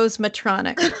Ambrose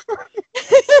matronic.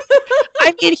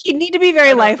 I mean, he'd need to be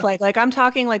very lifelike. Like I'm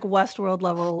talking like Westworld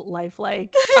level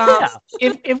lifelike.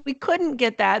 If we couldn't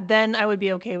get that, then I would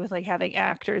be okay with like having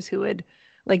actors who would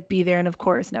like be there and of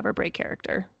course never break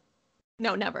character.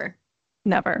 No, never.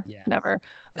 Never. Yeah. Never.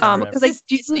 Because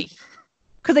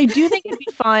I do think it'd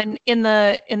be fun in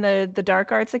the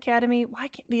Dark Arts Academy. Why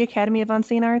can't the Academy of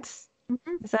Unseen Arts?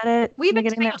 Is that it? We even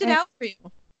typed it out for you.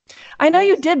 I know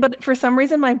you did, but for some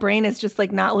reason my brain is just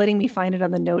like not letting me find it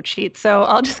on the note sheet. So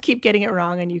I'll just keep getting it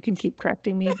wrong, and you can keep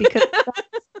correcting me because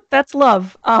that's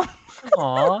love.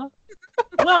 Aw.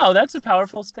 Wow, that's a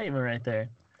powerful statement right there.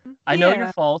 I know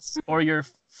your faults or your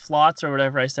flots or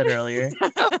whatever I said earlier,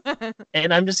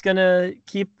 and I'm just gonna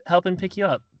keep helping pick you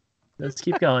up. Let's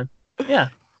keep going. Yeah,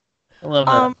 I love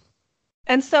that.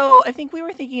 And so I think we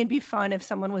were thinking it'd be fun if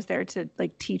someone was there to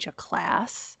like teach a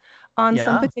class on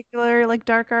some particular like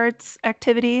dark arts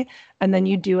activity, and then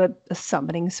you do a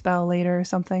summoning spell later or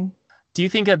something. Do you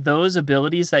think that those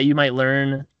abilities that you might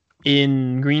learn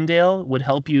in Greendale would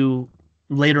help you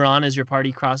later on as your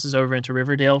party crosses over into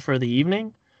Riverdale for the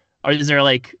evening? Or is there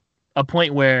like a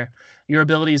point where your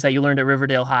abilities that you learned at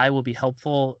Riverdale High will be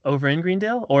helpful over in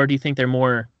Greendale? Or do you think they're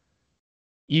more,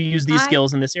 you use these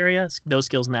skills in this area, those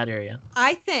skills in that area?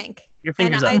 I think. Your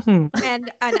fingers up.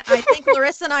 And I think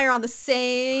Larissa and I are on the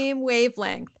same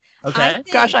wavelength. Okay.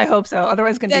 Gosh, I hope so.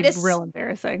 Otherwise, it's going to be real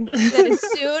embarrassing. That as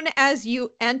soon as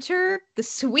you enter the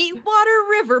Sweetwater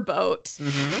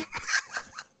Riverboat,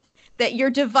 that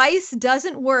your device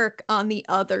doesn't work on the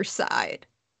other side.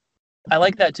 I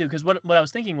like that too, because what I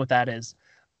was thinking with that is,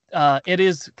 it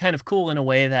is kind of cool in a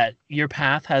way that your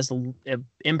path has an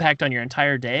impact on your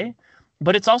entire day,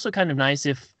 but it's also kind of nice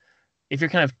if you're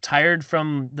kind of tired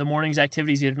from the morning's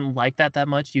activities, you didn't like that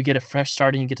much, you get a fresh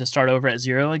start and you get to start over at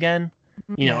zero again.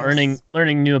 You know,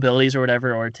 learning new abilities or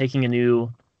whatever, or taking a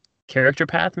new character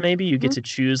path. Maybe you get to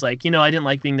choose, like, I didn't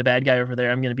like being the bad guy over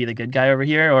there, I'm going to be the good guy over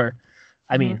here. Or,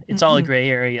 I mean, it's all a gray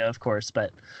area, of course,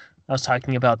 but I was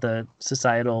talking about the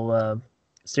societal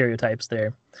stereotypes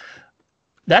there.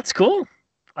 That's cool.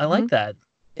 I like that.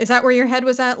 Is that where your head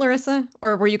was at, Larissa?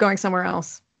 Or were you going somewhere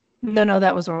else? No,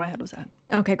 that was where my head was at.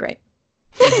 Okay, great.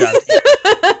 Good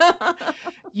job.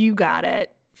 You got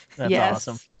it. That's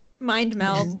awesome. Mind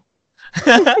meld.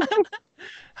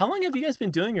 How long have you guys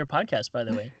been doing your podcast, by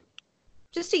the way?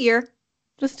 Just a year.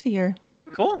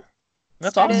 Cool.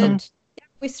 That's awesome. Yeah,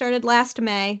 we started last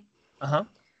May.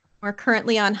 We're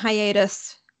currently on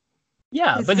hiatus.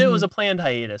 Yeah, but it was a planned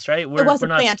hiatus, right? We're not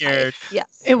scared. Hiatus.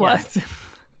 Yes. It was.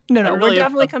 No, we're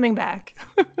definitely coming back.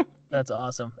 That's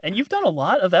awesome. And you've done a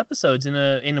lot of episodes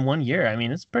in 1 year. I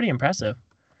mean, it's pretty impressive.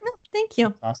 Oh, thank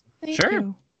you. Awesome. Thank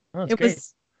you. Well,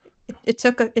 it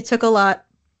took a lot.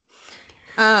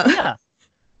 Yeah.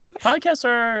 Podcasts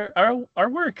are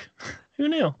work. Who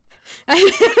knew?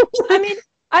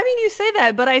 I mean, you say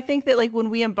that, but I think that like when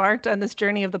we embarked on this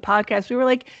journey of the podcast, we were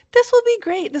like, this will be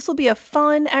great. This will be a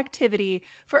fun activity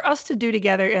for us to do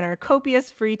together in our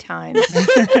copious free time.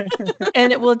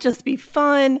 And it will just be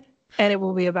fun, and it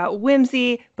will be about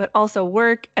whimsy, but also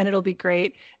work, and it'll be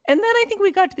great. And then I think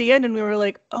we got to the end and we were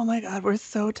like, oh my God, we're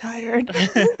so tired.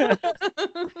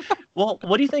 Well,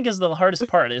 what do you think is the hardest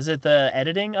part? Is it the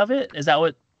editing of it? Is that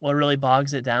what really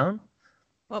bogs it down?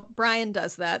 Well, Brian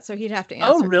does that, so he'd have to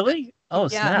answer. Oh, really? Oh,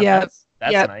 snap. Yeah.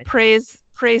 That's nice.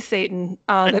 Praise Satan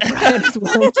that Brian is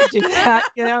willing to do that,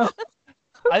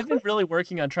 I've been really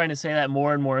working on trying to say that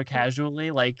more and more casually.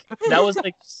 Like, that was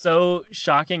like so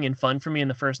shocking and fun for me in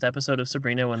the first episode of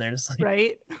Sabrina when they're just like,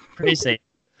 right? Praise Satan.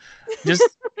 Just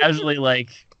casually, like,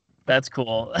 that's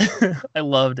cool. I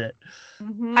loved it.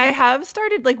 I have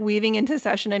started like weaving into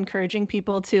session, encouraging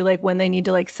people to like when they need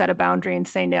to like set a boundary and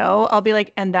say no, I'll be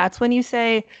like, and that's when you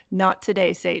say, not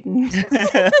today, Satan.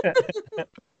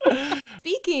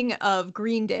 Speaking of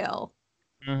Greendale,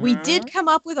 we did come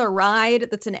up with a ride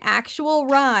that's an actual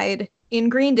ride in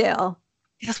Greendale.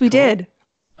 Yes, we did.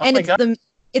 And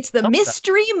it's the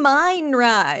Mystery Mine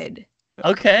Ride.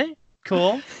 Okay,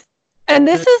 cool. And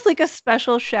this is like a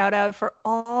special shout out for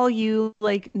all you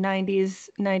like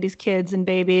 90s kids and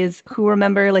babies who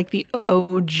remember like the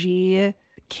OG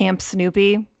Camp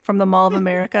Snoopy from the Mall of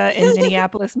America in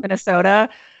Minneapolis, Minnesota.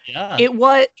 Yeah. It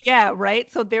was, yeah, right.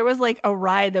 So there was like a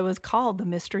ride that was called the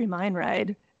Mystery Mine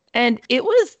Ride, and it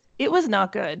was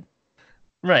not good.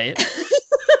 Right.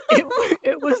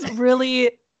 It was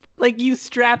really like you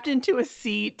strapped into a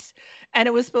seat, and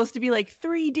it was supposed to be like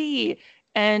 3D,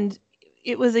 and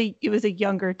it was a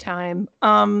younger time.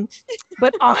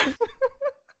 But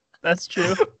that's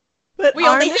true. But we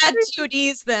only had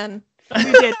 2Ds then.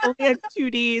 We did only had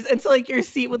 2Ds, and so like your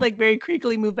seat would like very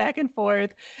creakily move back and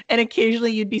forth, and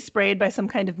occasionally you'd be sprayed by some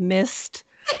kind of mist.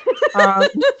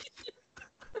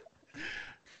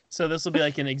 So this will be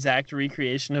like an exact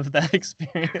recreation of that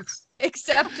experience,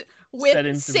 except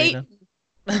with Satan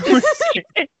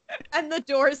and the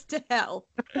doors to hell.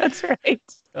 That's right.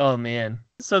 Oh man!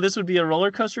 So this would be a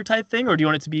roller coaster type thing, or do you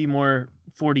want it to be more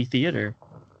 4D theater?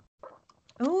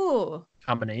 Oh,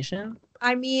 combination.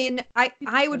 I mean,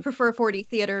 I would prefer 4D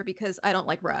theater because I don't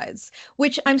like rides,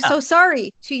 which I'm so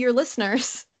sorry to your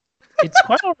listeners. It's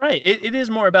quite all right. It is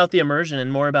more about the immersion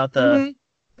and more about the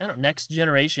I don't know, next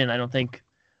generation. I don't think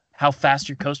how fast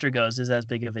your coaster goes is as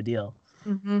big of a deal.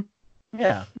 Mm-hmm.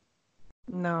 Yeah.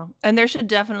 No. And there should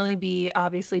definitely be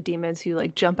obviously demons who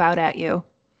like jump out at you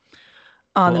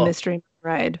on the mystery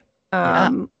ride.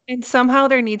 And somehow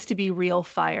there needs to be real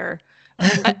fire.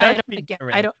 I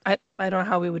don't know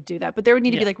how we would do that, but there would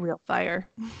need to be like real fire.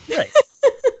 Right.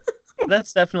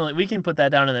 That's definitely, we can put that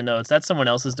down in the notes. That's someone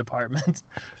else's department.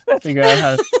 Figure out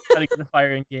how to get the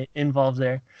fire involved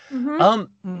there.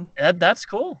 That's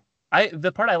cool.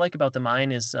 The part I like about the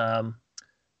mine is I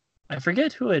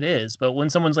forget who it is, but when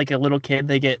someone's like a little kid,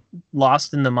 they get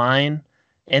lost in the mine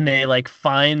and they like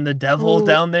find the devil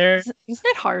down there. Isn't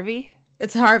it Harvey?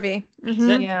 It's Harvey.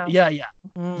 Yeah.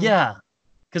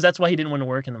 Because that's why he didn't want to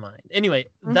work in the mine. Anyway,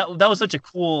 that was such a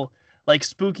cool, like,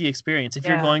 spooky experience. If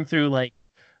you're going through, like,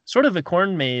 sort of a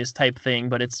corn maze type thing,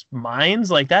 but it's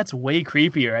mines, like, that's way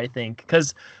creepier, I think.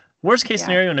 Because worst case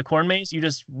scenario in a corn maze, you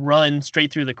just run straight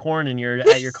through the corn and you're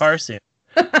at your car soon.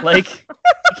 Like,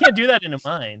 you can't do that in a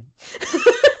mine. It's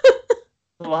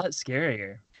a lot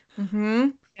scarier.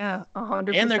 Yeah,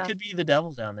 100%. And there could be the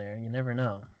devil down there. You never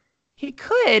know. He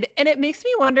could. And it makes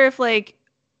me wonder if, like,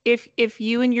 if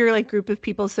you and your like group of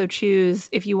people so choose,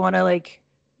 if you want to like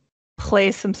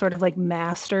play some sort of like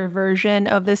master version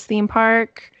of this theme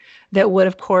park, that would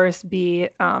of course be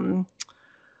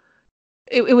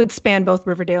it would span both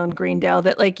Riverdale and Greendale,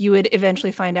 that like you would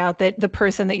eventually find out that the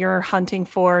person that you're hunting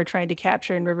for, trying to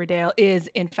capture in Riverdale is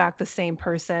in fact the same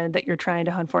person that you're trying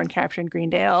to hunt for and capture in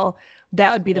Greendale.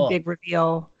 That would be the big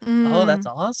reveal. Oh, that's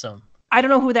awesome. I don't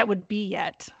know who that would be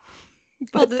yet.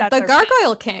 But the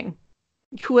Gargoyle King.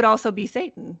 Who would also be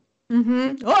Satan.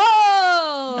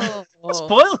 Oh!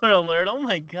 Spoiler alert! Oh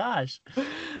my gosh,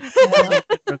 hasn't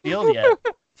been revealed yet.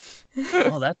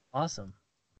 Oh, that's awesome.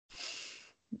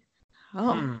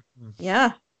 Oh,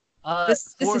 yeah.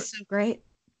 This is so great.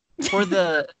 For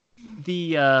the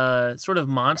sort of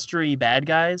monstery bad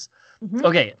guys.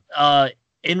 Okay,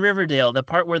 in Riverdale, the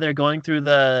part where they're going through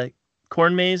the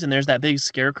corn maze and there's that big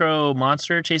scarecrow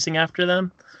monster chasing after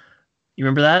them. You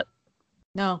remember that?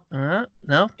 No.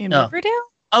 No? In Riverdale?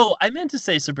 Oh, I meant to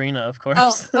say Sabrina, of course.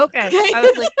 Oh, okay. I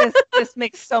was like, this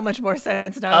makes so much more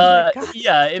sense now.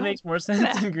 Yeah, it makes more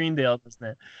sense in Greendale, doesn't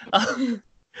it?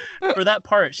 For that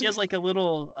part, she has like a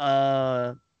little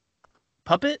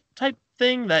puppet type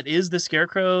thing that is the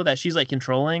scarecrow that she's like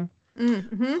controlling.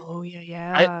 Oh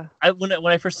yeah. When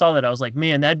I first saw that, I was like,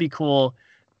 man, that'd be cool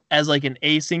as like an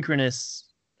asynchronous,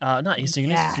 not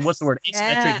asynchronous. What's the word?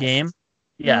 Asymmetric game.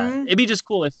 Yeah, it'd be just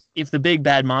cool if the big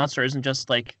bad monster isn't just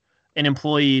like an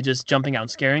employee just jumping out and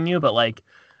scaring you, but like,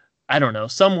 I don't know,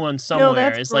 someone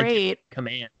somewhere is like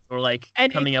command or like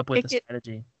coming up with a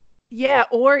strategy. Yeah,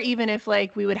 or even if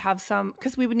like we would have some,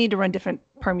 because we would need to run different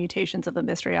permutations of the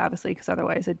mystery, obviously, because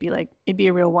otherwise it'd be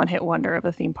a real one-hit wonder of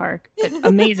a theme park.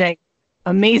 Amazing,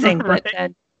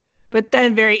 right. but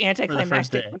then very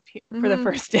anticlimactic for the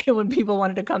first day when people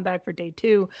wanted to come back for day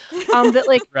 2. That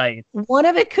like one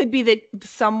of it could be that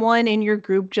someone in your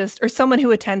group or someone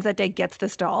who attends that day gets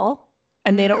this doll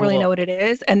and they don't really know what it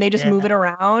is, and they just move it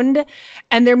around,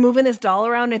 and they're moving this doll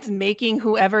around. It's making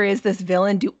whoever is this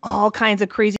villain do all kinds of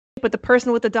crazy, but the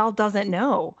person with the doll doesn't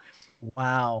know.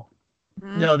 Wow.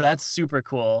 No, that's super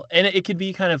cool. And it could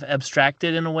be kind of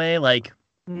abstracted in a way, like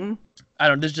Mm-hmm. I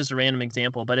don't, this is just a random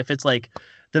example, but if it's like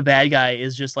the bad guy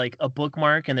is just like a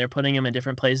bookmark and they're putting him in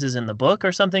different places in the book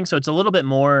or something, so it's a little bit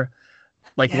more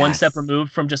like one step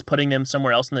removed from just putting them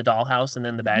somewhere else in the dollhouse and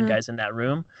then the bad guy's in that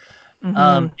room.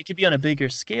 It could be on a bigger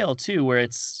scale too, where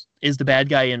is the bad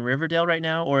guy in Riverdale right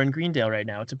now or in Greendale right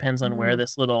now? It depends on where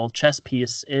this little chess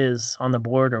piece is on the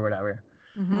board or whatever.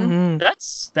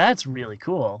 That's really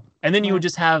cool. And then you would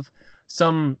just have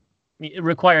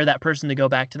require that person to go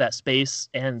back to that space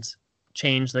and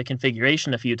change the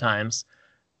configuration a few times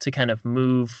to kind of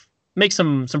make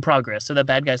some progress, so that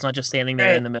bad guy's not just standing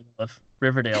there in the middle of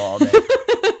Riverdale all day.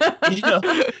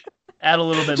 Add a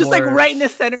little bit just more. Just like right in the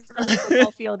center of the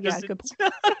football field. Yeah, good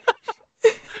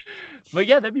point. But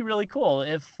yeah, that'd be really cool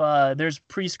if there's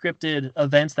pre-scripted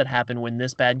events that happen when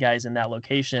this bad guy's in that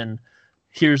location.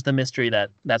 Here's the mystery that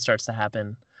starts to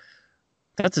happen.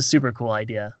 That's a super cool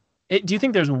idea. Do you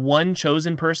think there's one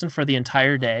chosen person for the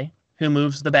entire day who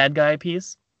moves the bad guy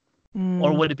piece?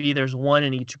 Or would it be there's one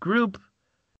in each group,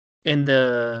 and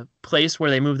the place where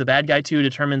they move the bad guy to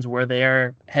determines where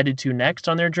they're headed to next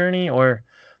on their journey? Or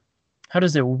how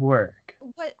does it work?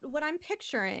 What I'm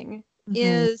picturing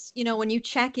is, when you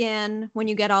check in, when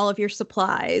you get all of your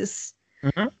supplies,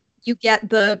 you get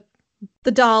the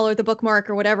doll or the bookmark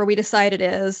or whatever we decide it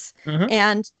is.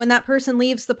 And when that person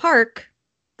leaves the park,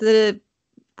 they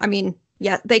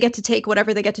get to take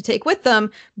whatever they get to take with them.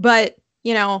 But,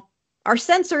 our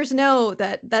sensors know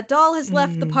that doll has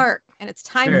left the park and it's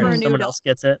time for a new someone doll. else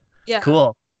gets it. Yeah.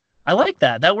 Cool. I like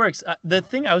that. That works. The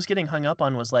thing I was getting hung up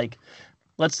on was like,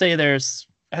 let's say there's,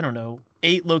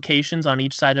 8 locations on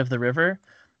each side of the river.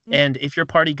 And if your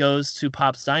party goes to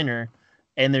Pop's Diner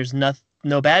and there's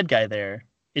no bad guy there,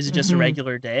 is it just a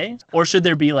regular day? Or should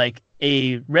there be like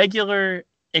a regular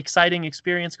exciting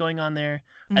experience going on there?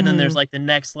 And then there's like the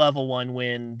next level one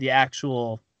when the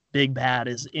actual big bad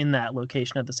is in that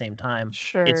location at the same time.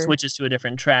 Sure. It switches to a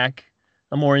different track,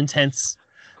 a more intense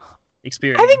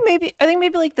experience. I think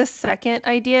maybe like the second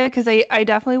idea, because I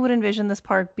definitely would envision this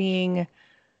park being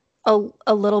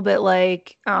a little bit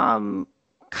like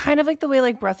kind of like the way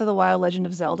like Breath of the Wild, Legend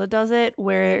of Zelda does it,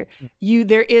 where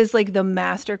there is like the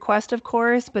master quest, of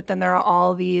course, but then there are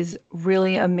all these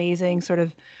really amazing sort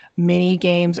of mini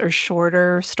games or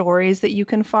shorter stories that you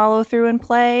can follow through and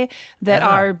play that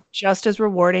are just as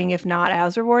rewarding, if not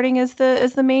as rewarding as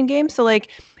the main game. So like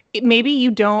maybe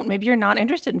you're not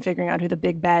interested in figuring out who the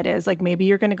big bad is. Like maybe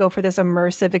you're going to go for this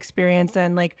immersive experience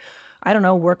and like, I don't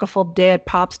know, work a full day at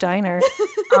Pop's Diner.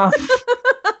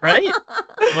 Right?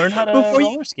 Learn how to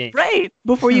roller skate. Right.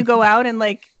 Before you go out and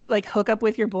like hook up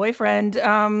with your boyfriend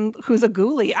who's a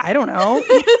ghoulie. I don't know.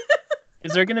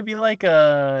 Is there going to be like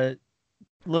a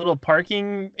little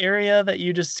parking area that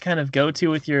you just kind of go to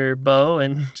with your bow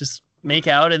and just make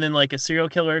out, and then like a serial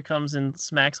killer comes and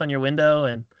smacks on your window?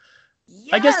 And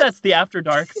I guess that's the after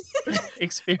dark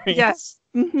experience. Yes.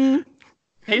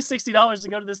 Pay $60 to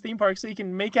go to this theme park so you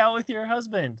can make out with your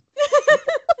husband.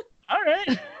 All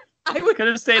right. I could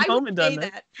have stayed home and done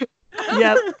that.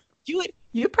 Yeah.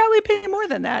 You'd probably pay more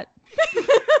than that.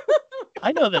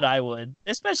 I know that I would,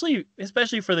 especially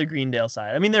for the Greendale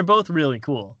side. I mean, they're both really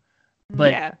cool,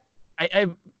 but yeah. I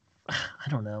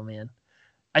don't know, man.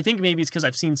 I think maybe it's because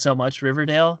I've seen so much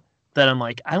Riverdale that I'm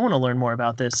like, I want to learn more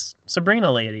about this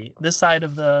Sabrina lady. This side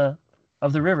of the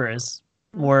river is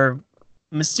more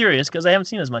mysterious because I haven't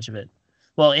seen as much of it.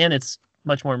 Well, and it's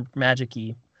much more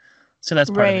magic-y. So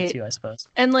that's part of it too, I suppose.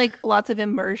 And like lots of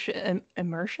immersive,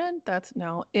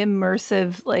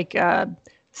 like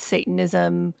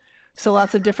Satanism. So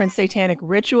lots of different satanic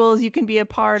rituals you can be a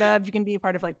part of. You can be a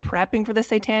part of like prepping for the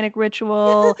satanic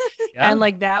ritual. And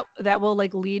like that will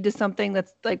like lead to something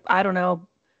that's like, I don't know,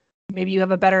 maybe you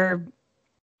have a better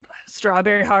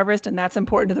strawberry harvest and that's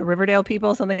important to the Riverdale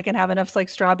people so they can have enough like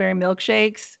strawberry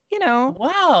milkshakes,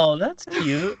 Wow, that's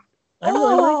cute. I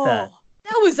really like that.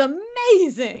 That was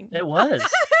amazing. It was.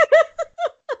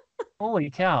 Holy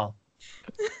cow.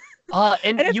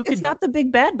 And it's not the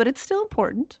big bad, but it's still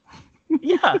important.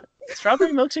 Yeah.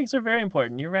 Strawberry milkshakes are very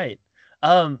important. You're right.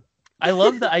 I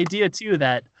love the idea too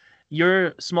that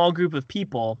your small group of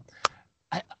people,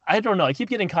 I don't know, I keep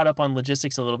getting caught up on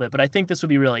logistics a little bit, but I think this would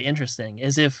be really interesting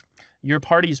is if your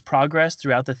party's progress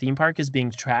throughout the theme park is being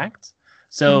tracked.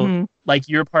 So like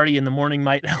your party in the morning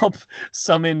might help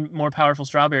summon more powerful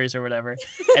strawberries or whatever.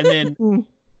 And then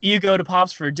you go to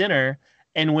Pop's for dinner.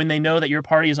 And when they know that your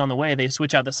party is on the way, they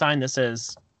switch out the sign that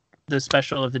says the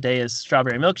special of the day is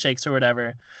strawberry milkshakes or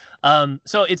whatever.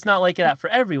 So it's not like that for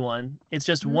everyone. It's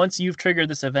just once you've triggered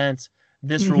this event,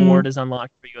 this reward is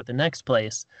unlocked for you at the next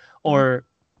place. Or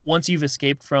once you've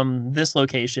escaped from this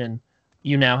location,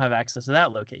 you now have access to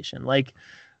that location. Like,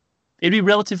 it'd be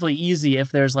relatively easy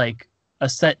if there's like a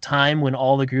set time when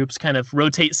all the groups kind of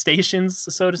rotate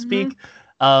stations, so to speak,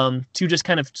 to just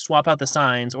kind of swap out the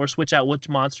signs or switch out which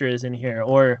monster is in here,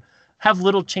 or have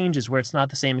little changes where it's not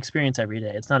the same experience every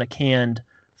day. It's not a canned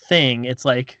thing. It's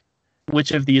like,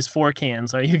 which of these 4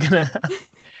 cans are you gonna have?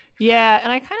 Yeah,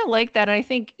 and I kind of like that. And I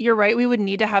think you're right. We would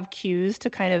need to have cues to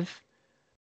kind of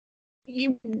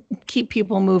keep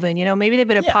people moving. You know, maybe they've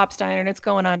been at Pop's Diner and it's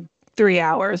going on 3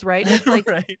 hours, right? It's like,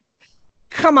 right.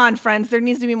 Come on, friends, there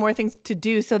needs to be more things to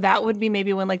do. So that would be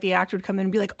maybe when like the actor would come in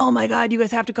and be like, oh my God, you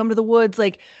guys have to come to the woods.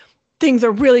 Like things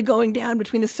are really going down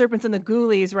between the serpents and the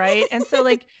ghoulies, right? And so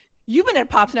like you've been at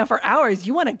Pop's now for hours.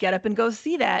 You want to get up and go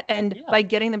see that. And by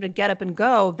getting them to get up and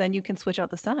go, then you can switch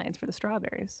out the signs for the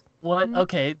strawberries. What?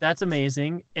 Okay, that's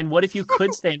amazing. And what if you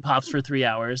could stay in Pop's for 3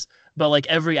 hours, but like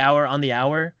every hour on the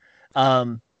hour,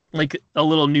 like a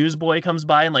little newsboy comes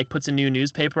by and like puts a new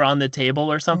newspaper on the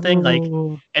table or something. Ooh. Like,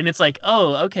 and it's like,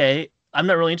 oh, okay, I'm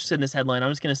not really interested in this headline.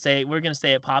 I'm just gonna say we're gonna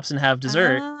stay at Pop's and have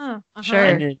dessert. Sure.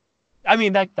 And I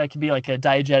mean that could be like a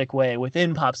diegetic way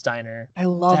within Pop's Diner. I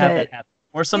love to have it. That happen.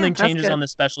 Or something changes good. on the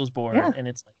specials board, and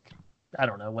it's like, I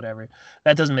don't know, whatever.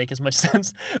 That doesn't make as much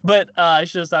sense. But I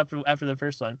should have stopped after the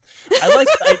first one. I like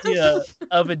the idea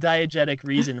of a diegetic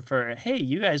reason for, hey,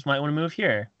 you guys might want to move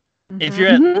here. If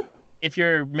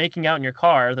you're making out in your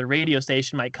car, the radio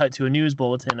station might cut to a news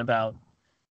bulletin about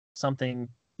something.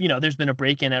 You know, there's been a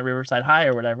break-in at Riverside High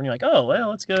or whatever, and you're like, oh, well,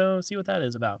 let's go see what that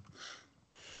is about.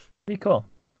 Pretty cool.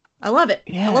 I love it.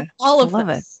 Yeah, I love all of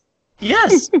this.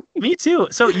 Yes, me too.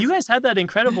 So you guys had that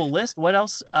incredible list. What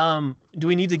else do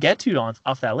we need to get to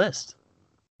off that list?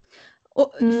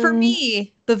 Well, for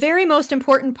me, the very most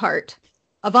important part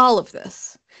of all of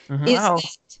this is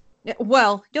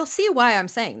well, you'll see why I'm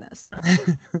saying this.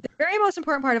 The very most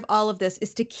important part of all of this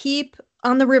is to keep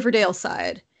on the Riverdale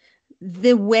side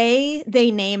the way they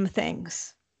name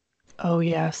things. Oh,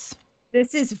 yes.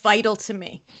 This is vital to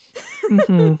me.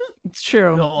 It's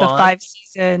true. The 5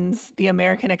 seasons, the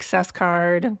American Excess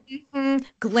card.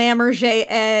 Glamour-J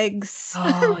eggs.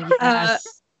 Oh,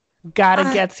 yes. Gotta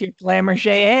get your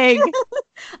Glamour-J egg.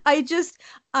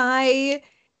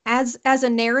 As a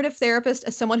narrative therapist,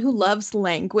 as someone who loves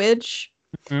language,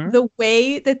 the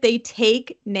way that they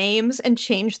take names and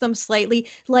change them slightly,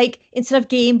 like instead of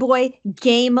Game Boy,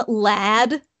 Game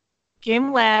Lad.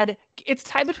 Game Lad. It's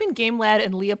tied between Game Lad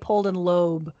and Leopold and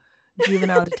Loeb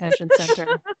Juvenile Detention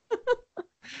Center.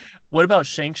 What about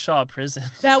Shankshaw Prison?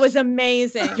 That was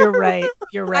amazing. You're right.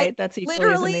 That's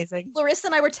equally as amazing. Larissa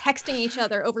and I were texting each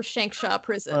other over Shankshaw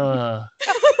Prison.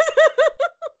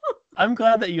 I'm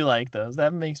glad that you like those.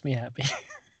 That makes me happy.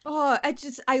 Oh,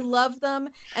 I love them.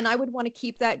 And I would want to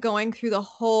keep that going through the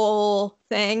whole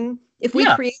thing. If we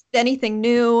created anything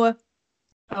new.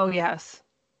 Oh, yes.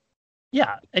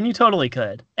 Yeah, and you totally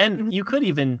could. And you could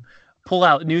even pull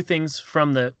out new things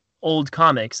from the old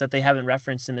comics that they haven't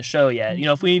referenced in the show yet. You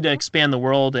know, if we need to expand the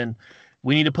world and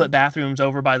we need to put bathrooms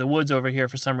over by the woods over here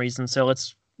for some reason, so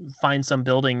let's find some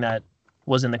building that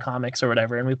was in the comics or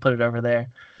whatever, and we put it over there.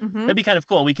 That'd be kind of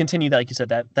cool. We continue that, like you said,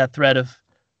 that thread of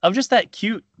just that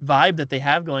cute vibe that they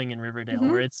have going in Riverdale,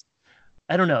 where it's,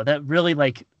 I don't know, that really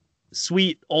like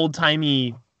sweet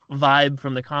old-timey vibe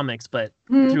from the comics, but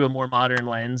through a more modern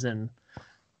lens. And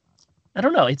I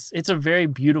don't know, it's a very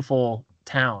beautiful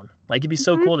town. Like, it'd be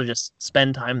so cool to just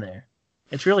spend time there.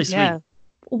 It's really sweet. Yeah.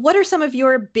 What are some of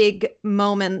your big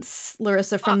moments,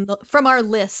 Larissa, from our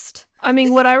list? I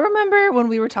mean, what I remember when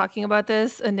we were talking about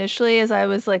this initially is I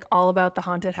was like all about the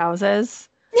haunted houses.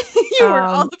 You were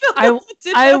all about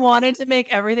haunted I wanted to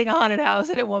make everything a haunted house,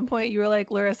 and at one point you were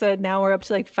like, Larissa, now we're up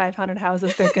to like 500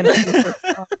 houses. They're gonna be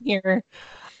here.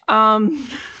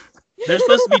 They're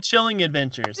supposed to be chilling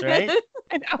adventures, right?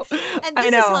 I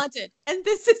know. And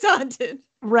this is haunted.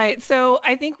 Right. So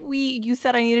I think you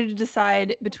said I needed to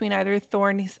decide between either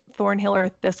Thornhill or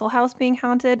Thistle House being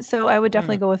haunted. So I would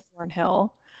definitely go with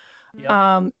Thornhill.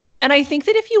 Yep. And I think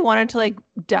that if you wanted to like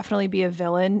definitely be a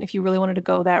villain, if you really wanted to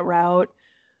go that route,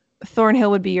 Thornhill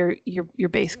would be your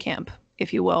base camp,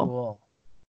 if you will. Cool.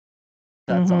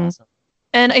 That's awesome.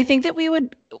 And I think that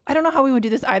I don't know how we would do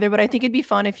this either, but I think it'd be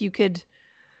fun if you could,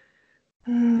 I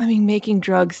mean, making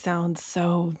drugs sounds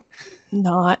so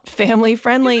not family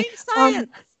friendly.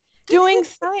 Doing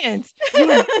science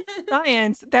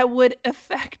that would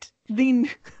affect the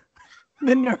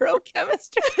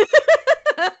neurochemistry.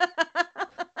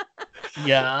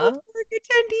 Yeah.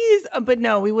 Attendees. But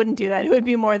no, we wouldn't do that. It would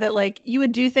be more that like you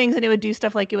would do things and it would do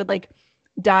stuff like it would like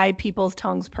dye people's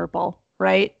tongues purple,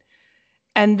 right?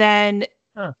 And then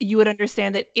you would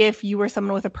understand that if you were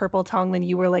someone with a purple tongue, then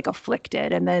you were like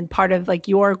afflicted. And then part of like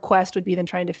your quest would be then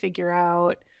trying to figure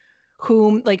out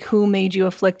who made you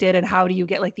afflicted, and how do you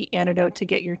get like the antidote to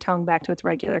get your tongue back to its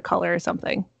regular color or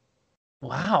something.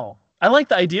 Wow. I like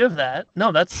the idea of that.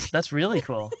 No, that's really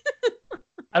cool.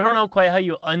 I don't know quite how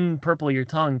you unpurple your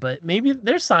tongue, but maybe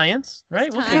there's science,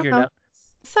 right? We'll figure it out.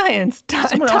 Science.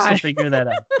 Someone else will figure that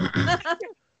out.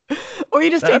 Or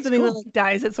you just take something that like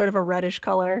dyes it sort of a reddish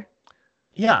color.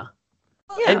 Yeah.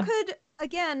 Well, yeah.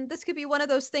 This could be one of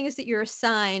those things that you're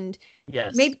assigned.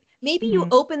 Yes. Maybe you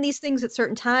open these things at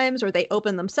certain times, or they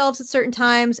open themselves at certain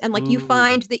times, and like you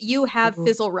find that you have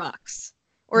Fizzle Rocks,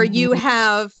 or you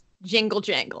have Jingle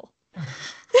Jangle.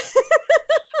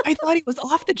 I thought he was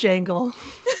off the jangle.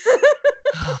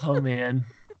 Oh man,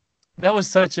 that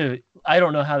was I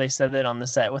don't know how they said that on the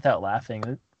set without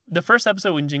laughing. The first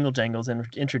episode when Jingle Jangle's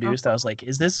introduced, I was like,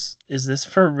 is this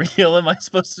for real? Am I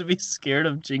supposed to be scared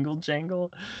of Jingle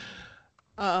Jangle?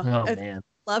 Oh man.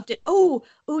 Loved it. Oh,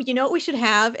 you know what we should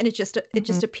have? And it just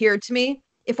appeared to me.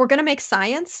 If we're gonna make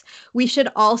science, we should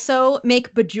also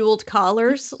make bejeweled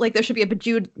collars. Like there should be a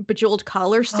bejeweled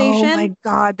collar station. Oh my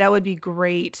god, that would be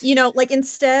great. You know, like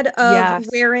instead of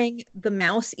wearing the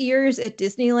mouse ears at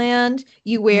Disneyland,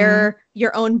 you wear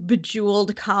your own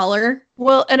bejeweled collar.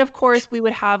 Well, and of course we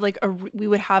would have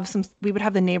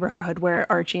the neighborhood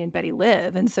where Archie and Betty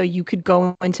live, and so you could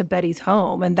go into Betty's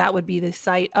home, and that would be the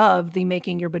site of the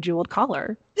making your bejeweled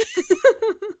collar.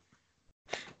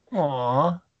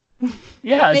 Aww.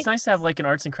 Yeah, it's nice to have like an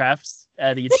arts and crafts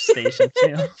at each station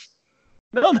too.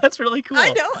 No, that's really cool.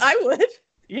 I know, I would.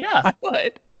 Yeah, I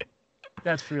would.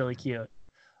 That's really cute.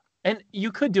 And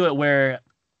you could do it where,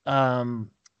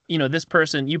 this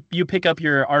person, you pick up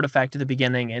your artifact at the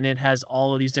beginning and it has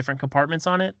all of these different compartments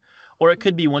on it. Or it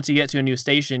could be once you get to a new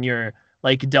station, you're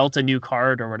like dealt a new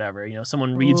card or whatever. You know,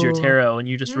 someone reads your tarot and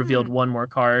you just revealed one more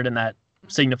card and that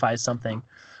signifies something.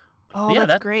 Oh, yeah,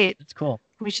 that's great. That's cool.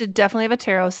 We should definitely have a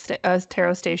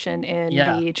tarot station in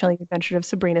the Chilling Adventure of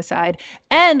Sabrina side.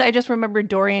 And I just remembered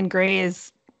Dorian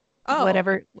Gray's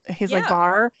like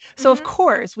bar. So of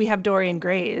course we have Dorian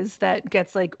Gray's that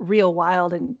gets like real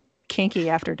wild and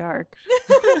kinky after dark.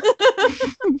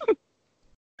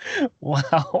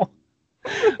 Wow.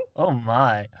 Oh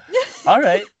my. All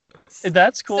right.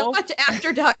 That's cool. So much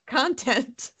after dark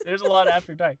content. There's a lot of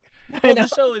after dark. Well,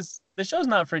 the show's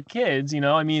not for kids, you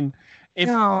know. I mean,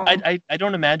 I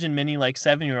don't imagine many like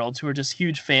 7-year-olds who are just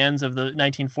huge fans of the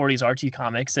 1940s Archie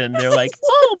comics, and they're like,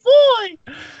 "Oh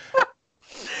boy,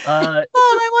 I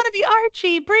want to be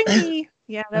Archie. Bring me."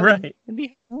 Yeah, right. It'd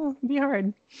be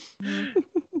hard.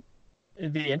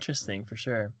 It'd be interesting for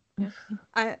sure.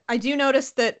 I do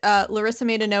notice that Larissa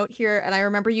made a note here, and I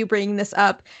remember you bringing this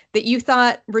up, that you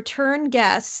thought return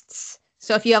guests,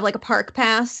 so if you have like a park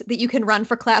pass, that you can run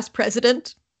for class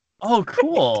president. Oh,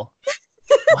 cool.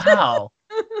 Wow.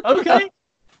 Okay.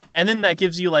 And then that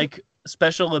gives you like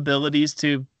special abilities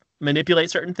to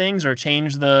manipulate certain things or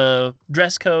change the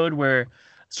dress code where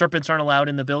serpents aren't allowed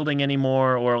in the building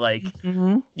anymore, or like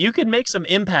you could make some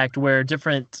impact where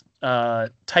different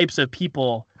types of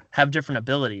people have different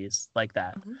abilities like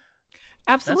that.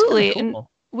 Absolutely. Cool. And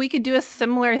we could do a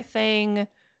similar thing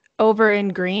over in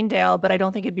Greendale, but I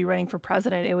don't think it'd be running for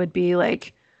president. It would be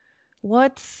like,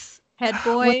 Head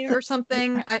boy or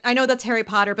something. I know that's Harry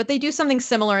Potter, but they do something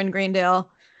similar in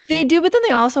Greendale. They do, but then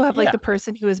they also have like the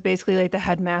person who is basically like the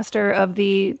headmaster of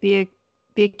the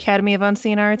Academy of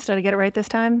Unseen Arts. Did I get it right this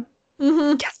time?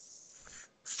 Mm-hmm. Yes.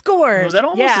 Scores. Was that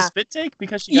almost a spit take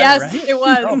because she got it right? Yes, it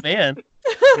was. Oh man.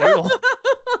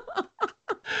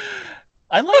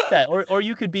 I like that. Or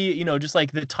you could be, just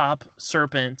like the top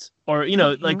serpent, or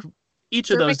like each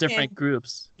of those different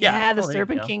groups. Yeah, the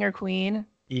Serpent King or Queen.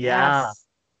 Yeah. Yes.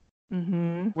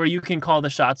 Mm-hmm. Where you can call the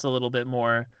shots a little bit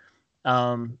more.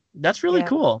 That's really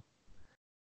cool.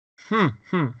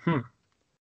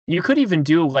 You could even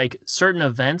do like certain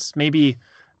events, maybe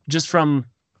just from,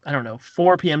 I don't know,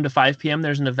 4 p.m. to 5 p.m.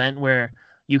 There's an event where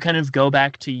you kind of go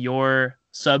back to your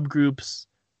subgroups,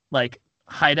 like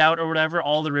hideout or whatever.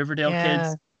 All the Riverdale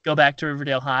kids go back to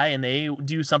Riverdale High and they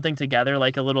do something together,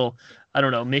 like a little, I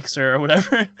don't know, mixer or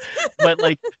whatever. But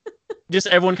like, just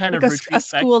everyone kind of retreats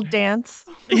a school dance.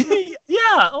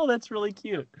 Yeah. Oh, that's really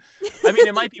cute. I mean,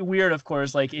 it might be weird, of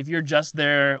course. Like if you're just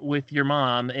there with your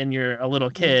mom and you're a little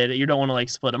kid, you don't want to like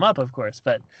split them up, of course.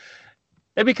 But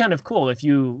it'd be kind of cool if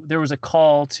there was a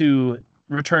call to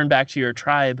return back to your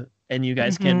tribe and you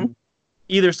guys can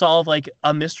either solve like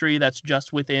a mystery that's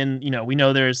just within, we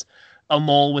know there's a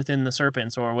mole within the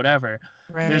serpents or whatever.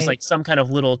 Right. There's like some kind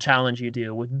of little challenge you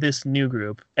do with this new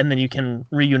group, and then you can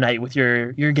reunite with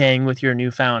your gang with your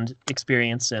newfound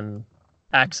experience and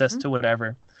access to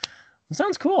whatever. It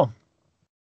sounds cool.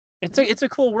 It's a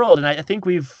cool world, and I think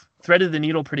we've threaded the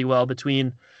needle pretty well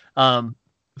between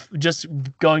just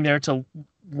going there to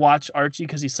watch Archie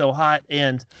because he's so hot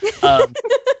and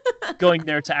going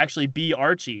there to actually be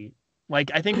Archie.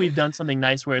 Like, I think we've done something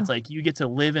nice where it's like you get to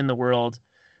live in the world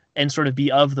and sort of be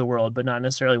of the world, but not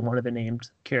necessarily one of the named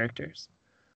characters.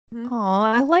 Oh,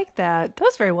 I like that. That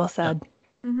was very well said.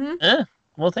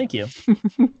 Well, thank you.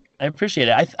 I appreciate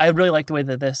it. I really like the way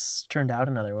that this turned out.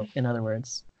 In other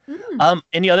words,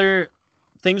 any other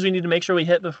things we need to make sure we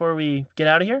hit before we get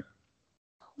out of here?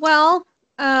 Well,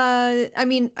 I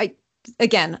mean, I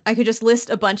could just list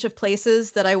a bunch of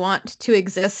places that I want to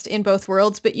exist in both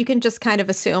worlds, but you can just kind of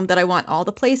assume that I want all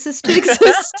the places to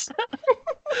exist.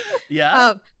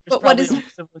 Yeah. But what is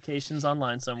locations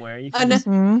online somewhere? You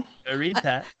can read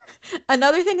that.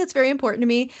 Another thing that's very important to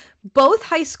me, both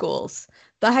high schools,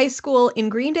 the high school in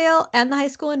Greendale and the high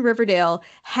school in Riverdale,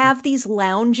 have these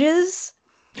lounges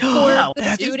for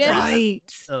the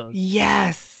students. Right.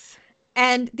 Yes.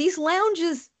 And these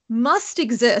lounges must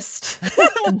exist.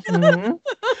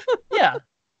 Yeah.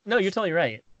 No, you're totally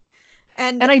right.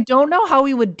 And I don't know how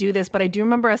we would do this, but I do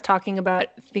remember us talking about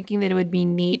thinking that it would be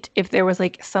neat if there was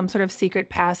like some sort of secret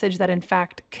passage that in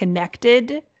fact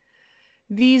connected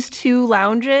these two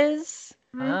lounges.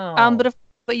 Oh.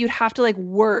 But you'd have to like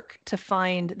work to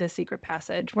find the secret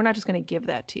passage. We're not just going to give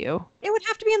that to you. It would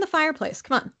have to be in the fireplace.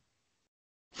 Come on.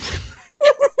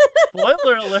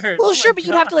 Spoiler alert. Well, sure, but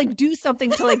you'd have to like do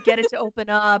something to like get it to open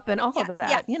up and all of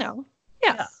that, you know.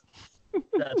 Yeah.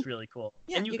 That's really cool.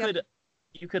 Yeah, and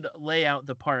you could lay out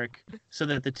the park so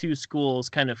that the two schools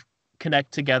kind of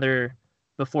connect together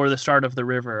before the start of the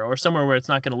river, or somewhere where it's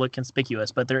not going to look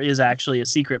conspicuous, but there is actually a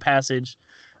secret passage,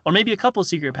 or maybe a couple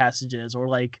secret passages, or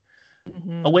like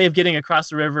a way of getting across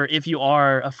the river. If you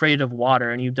are afraid of water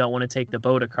and you don't want to take the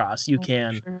boat across, you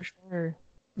can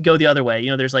go the other way. You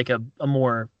know, there's like a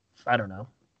more, I don't know,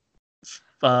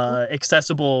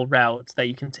 accessible route that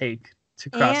you can take to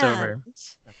cross over.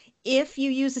 If you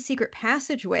use a secret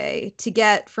passageway to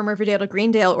get from Riverdale to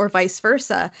Greendale or vice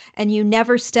versa, and you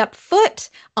never step foot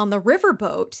on the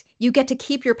riverboat, you get to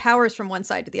keep your powers from one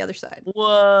side to the other side.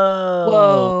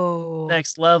 Whoa.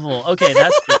 Next level. Okay,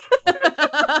 that's good.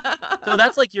 So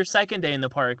that's like your second day in the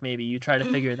park, maybe. You try to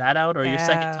figure that out, or your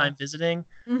second time visiting.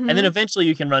 And then eventually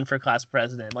you can run for class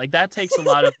president. Like, that takes a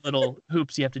lot of little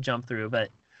hoops you have to jump through. But,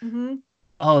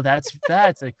 oh, that's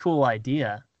a cool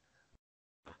idea.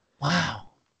 Wow.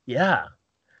 Yeah.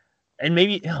 And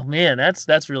maybe, oh man,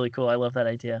 that's really cool. I love that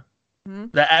idea.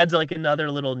 That adds like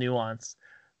another little nuance.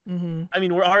 I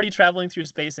mean, we're already traveling through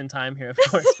space and time here, of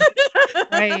course.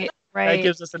 Right. That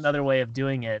gives us another way of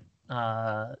doing it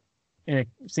in a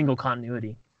single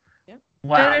continuity. Yeah.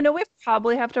 Wow. And I know we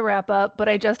probably have to wrap up, but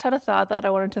I just had a thought that I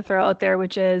wanted to throw out there,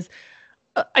 which is,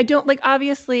 I don't like,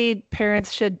 obviously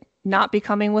parents should not be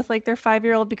coming with like their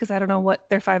 5-year-old, because I don't know what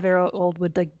their 5-year-old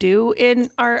would like do in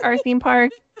our theme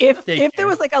park. If there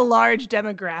was like a large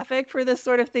demographic for this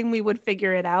sort of thing, we would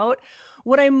figure it out.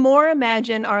 What I more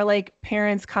imagine are like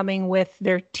parents coming with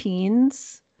their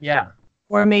teens. Yeah.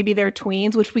 Or maybe their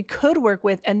tweens, which we could work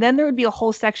with. And then there would be a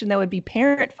whole section that would be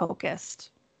parent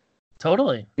focused.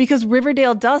 Totally. Because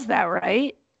Riverdale does that,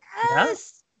 right?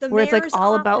 Yes. Yeah. Where it's like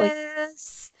all about like,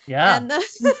 yeah. And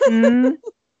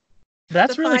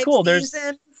that's really cool.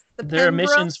 Seasons, there are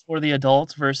missions for the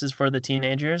adults versus for the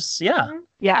teenagers. Yeah.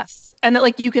 Yes. And that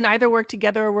like you can either work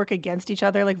together or work against each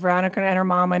other. Like Veronica and her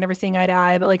mom, I never seeing eye to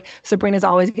eye, but like Sabrina's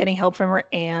always getting help from her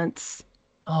aunts.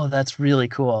 Oh, that's really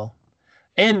cool.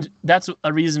 And that's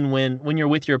a reason when you're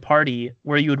with your party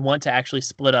where you would want to actually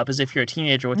split up, as if you're a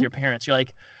teenager with your parents. You're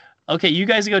like, okay, you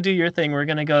guys go do your thing. We're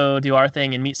going to go do our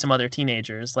thing and meet some other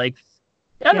teenagers. Like,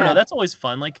 I don't know. That's always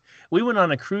fun. Like, we went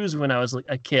on a cruise when I was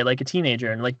a kid, like a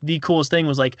teenager. And like the coolest thing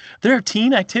was like, there are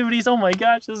teen activities. Oh my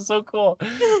gosh, this is so cool.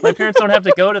 My parents don't have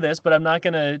to go to this, but I'm not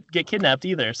going to get kidnapped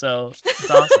either. So it's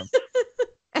awesome.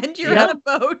 And you're on a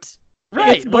boat.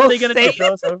 Right. It's what both are they going to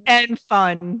do? safe and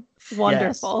fun.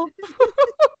 Wonderful. Yes.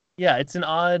 Yeah, it's an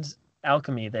odd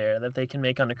alchemy there that they can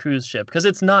make on a cruise ship, because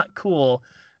it's not cool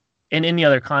in any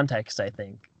other context, I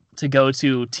think, to go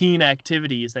to teen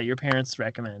activities that your parents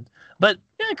recommend. But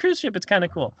yeah, cruise ship, it's kind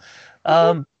of cool.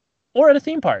 Or at a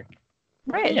theme park.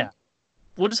 Right. Yeah.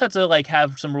 We'll just have to like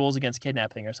have some rules against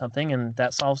kidnapping or something, and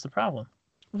that solves the problem.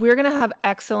 We're going to have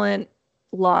excellent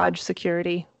lodge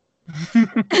security.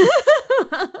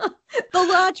 The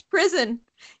lodge prison.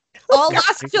 All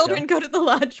lost children go to the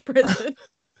lodge prison.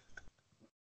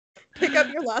 Pick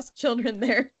up your lost children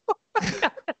there.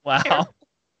 Wow.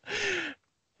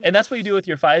 And that's what you do with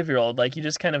your 5-year-old. Like, you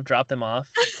just kind of drop them off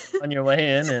on your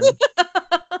way in. And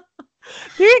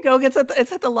Here you go.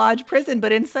 It's at the lodge prison,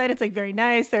 but inside it's like very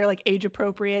nice. They're like age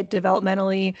appropriate,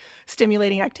 developmentally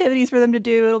stimulating activities for them to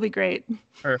do. It'll be great.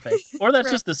 Perfect. Or that's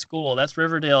just the school. That's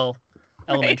Riverdale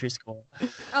Elementary School.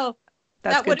 Oh,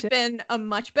 That's that good would too. have been a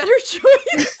much better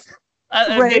choice.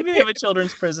 Maybe they have a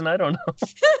children's prison. I don't know.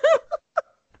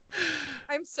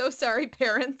 I'm so sorry,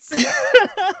 parents.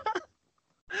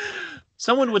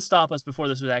 Someone would stop us before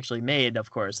this was actually made, of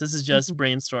course. This is just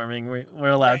brainstorming. We're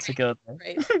allowed to go there.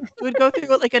 Right. We would go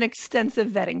through like an extensive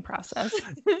vetting process.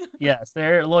 Yes,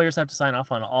 their lawyers have to sign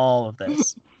off on all of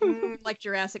this. Like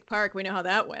Jurassic Park, we know how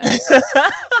that went.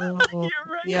 Oh, You're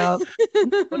right. yep.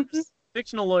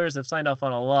 Fictional lawyers have signed off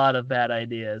on a lot of bad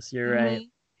ideas. You're right. Mhm.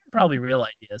 Probably real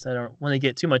ideas. I don't want to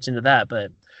get too much into that,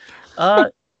 but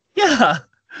yeah.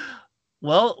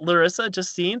 Well, Larissa,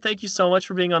 Justine, thank you so much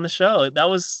for being on the show. That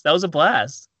was a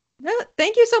blast. Yeah,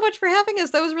 thank you so much for having us.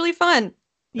 That was really fun.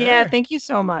 Yeah, Sure. thank you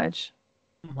so much.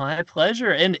 My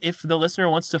pleasure. And if the listener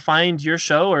wants to find your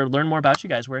show or learn more about you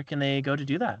guys, where can they go to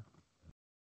do that?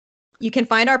 You can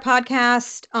find our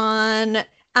podcast on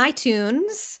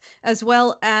iTunes as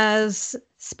well as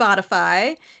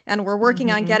Spotify, and we're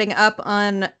working on getting up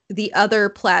on the other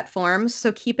platforms,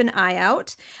 so keep an eye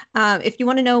out. If you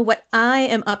want to know what I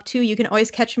am up to, you can always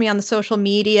catch me on the social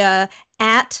media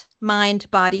at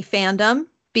Mind Body Fandom,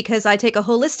 because I take a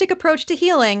holistic approach to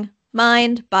healing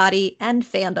mind, body, and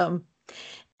fandom.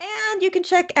 And you can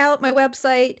check out my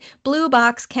website,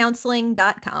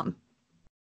 blueboxcounseling.com.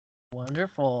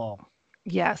 Wonderful.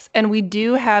 Yes, and we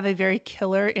do have a very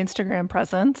killer Instagram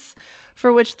presence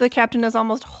for which the captain is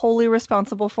almost wholly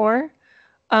responsible for.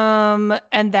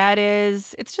 And that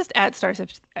is, it's just at Starship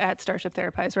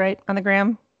Therapies, right? On the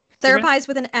gram? Therapies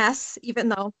with an S, even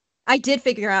though I did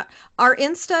figure out our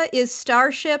Insta is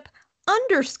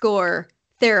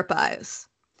Starship_Therapies.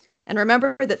 And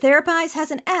remember that Therapies has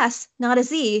an S, not a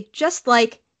Z, just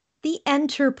like the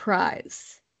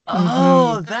Enterprise.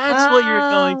 Oh, that's what you're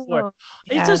going for.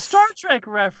 It's a Yes. Star Trek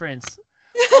reference.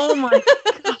 Oh my god.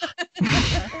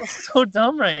 I'm so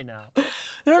dumb right now.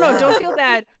 No, don't feel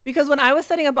bad. Because when I was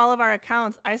setting up all of our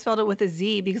accounts, I spelled it with a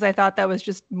Z because I thought that was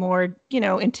just more,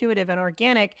 intuitive and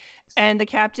organic. And the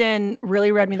captain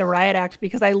really read me the riot act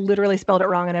because I literally spelled it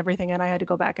wrong and everything, and I had to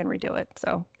go back and redo it.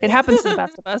 So it happens to the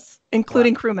best of us,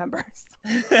 including crew members.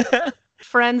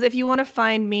 Friends, if you want to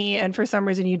find me and for some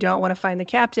reason you don't want to find the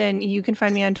captain, you can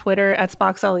find me on Twitter at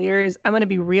Spock's All Ears. I'm going to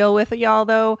be real with y'all,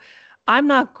 though. I'm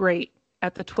not great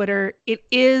at the Twitter. It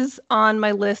is on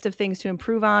my list of things to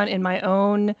improve on in my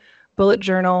own bullet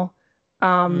journal.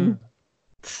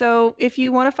 So if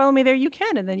you want to follow me there, you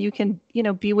can. And then you can,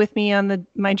 be with me on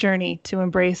my journey to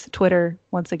embrace Twitter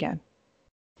once again.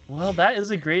 Well, that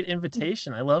is a great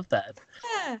invitation. I love that.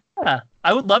 Yeah. Yeah.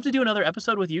 I would love to do another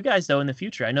episode with you guys, though, in the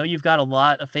future. I know you've got a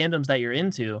lot of fandoms that you're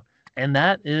into, and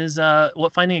that is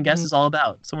what Finding a Guest is all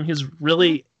about. Someone who's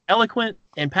really eloquent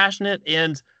and passionate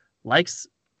and likes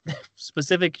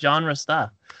specific genre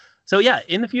stuff. So, yeah,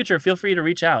 in the future, feel free to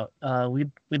reach out.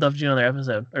 We'd love to do another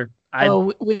episode.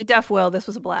 We def will. This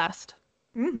was a blast.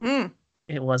 Mm-hmm.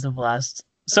 It was a blast.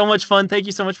 So much fun. Thank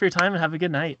you so much for your time, and have a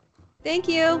good night. Thank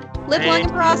you. Live long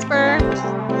and prosper.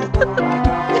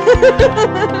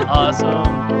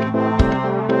 Awesome.